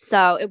wall.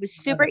 So it was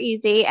super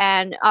easy,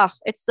 and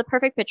it's the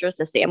perfect picture of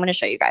Sissy. I'm going to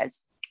show you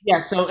guys.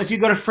 Yeah, so if you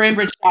go to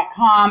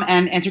framebridge.com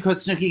and enter code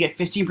Snooki, you get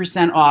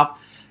 15% off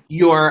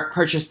your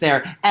purchase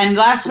there. And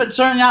last but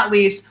certainly not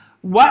least,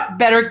 what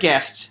better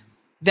gift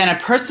than a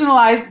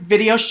personalized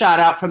video shout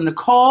out from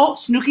Nicole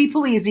Snooki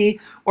Polizzi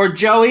or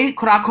Joey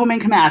Kurakomen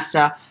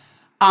Kamasta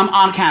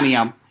on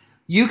Cameo.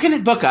 You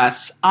can book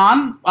us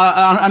on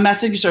a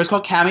messaging service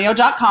called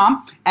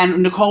Cameo.com,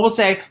 and Nicole will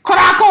say,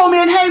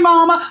 Kurakomen, hey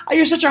mama,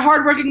 you're such a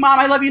hardworking mom.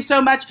 I love you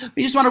so much.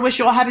 We just want to wish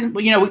you all happy.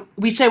 You know,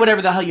 we say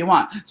whatever the hell you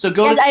want. So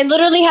go. Yes, I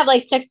literally have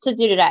like 6 to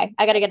do today.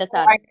 I got to get it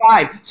done.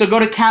 5. So go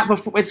to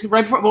before it's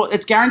right before. Well,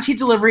 it's guaranteed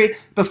delivery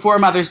before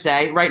Mother's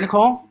Day, right,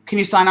 Nicole? Can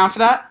you sign on for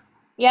that?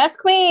 Yes,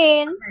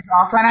 queen. Okay, so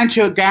I'll sign on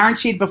to it.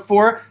 Guaranteed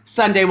before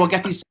Sunday. We'll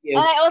get these to you.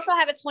 And I also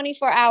have a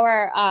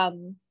 24-hour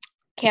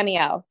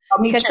Cameo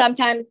because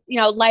sometimes, you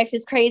know, life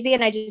is crazy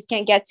and I just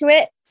can't get to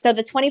it. So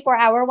the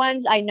 24-hour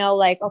ones, I know,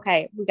 like,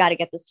 okay, we got to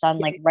get this done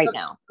like right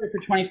now. For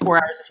 24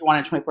 hours, if you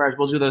want it 24 hours,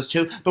 we'll do those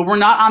too. But we're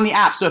not on the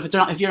app. So if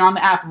you're on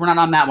the app, we're not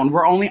on that one.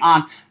 We're only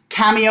on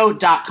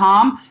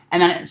Cameo.com,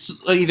 and then it's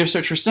either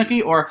search for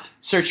Snooki or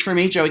search for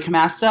me, Joey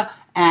Kamasta,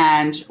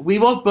 and we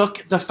will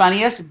book the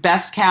funniest,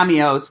 best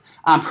cameos,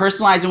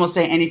 personalized, and we'll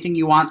say anything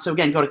you want. So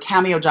again, go to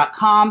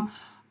Cameo.com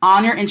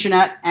on your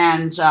internet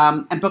and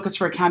book us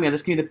for a cameo.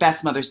 This can be the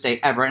best Mother's Day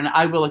ever, and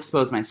I will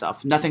expose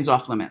myself. Nothing's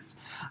off limits.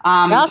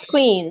 Y'all's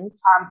queens.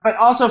 But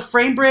also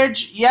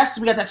Framebridge, yes,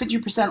 we got that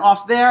 50%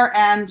 off there,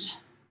 and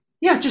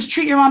yeah, just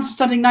treat your mom to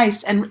something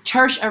nice and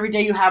cherish every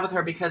day you have with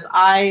her, because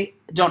I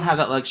don't have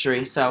that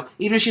luxury. So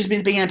even if she's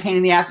been being a pain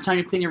in the ass and telling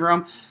you to clean your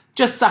room,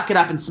 just suck it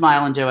up and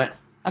smile and do it.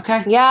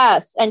 Okay?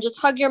 Yes. And just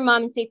hug your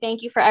mom and say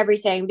thank you for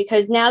everything,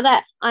 because now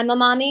that I'm a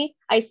mommy,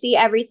 I see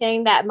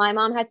everything that my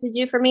mom had to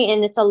do for me,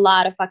 and it's a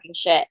lot of fucking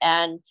shit.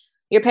 And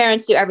your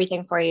parents do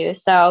everything for you.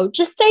 So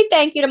just say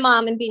thank you to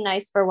mom and be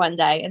nice for one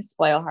day and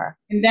spoil her.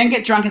 And then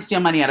get drunk and steal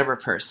money out of her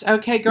purse.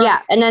 Okay, girl? Yeah.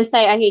 And then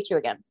say, I hate you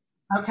again.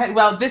 Okay,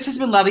 well, this has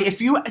been lovely. If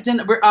you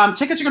didn't,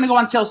 tickets are going to go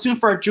on sale soon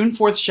for our June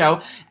 4th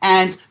show,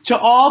 and to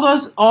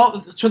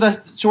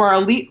our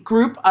elite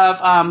group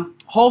of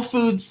Whole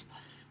Foods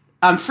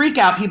freak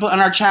out people in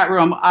our chat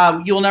room.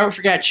 You will never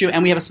forget you,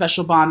 and we have a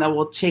special bond that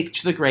we'll take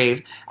to the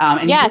grave.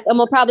 And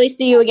we'll probably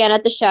see you again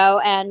at the show,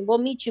 and we'll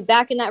meet you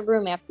back in that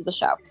room after the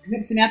show.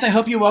 Samantha, I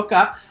hope you woke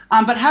up.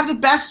 But have the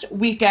best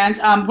weekend.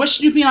 Wish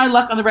Snoopy and I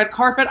luck on the red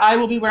carpet. I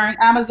will be wearing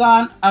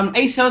Amazon.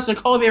 ASOS,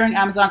 Nicole will be wearing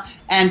Amazon,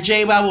 and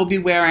JWoww will be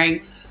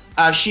wearing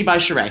She by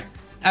Sheree.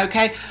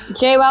 Okay?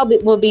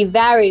 JWoww will be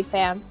very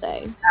fancy.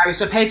 All right,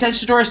 so pay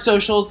attention to our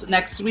socials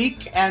next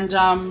week, and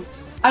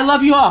I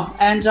love you all,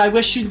 and I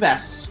wish you the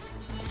best.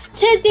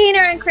 To Dina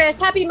and Chris,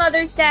 happy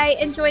Mother's Day.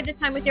 Enjoy the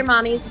time with your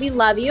mommies. We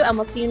love you, and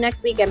we'll see you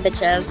next weekend,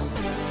 bitches.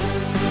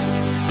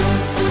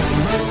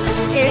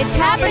 It's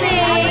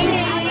happening!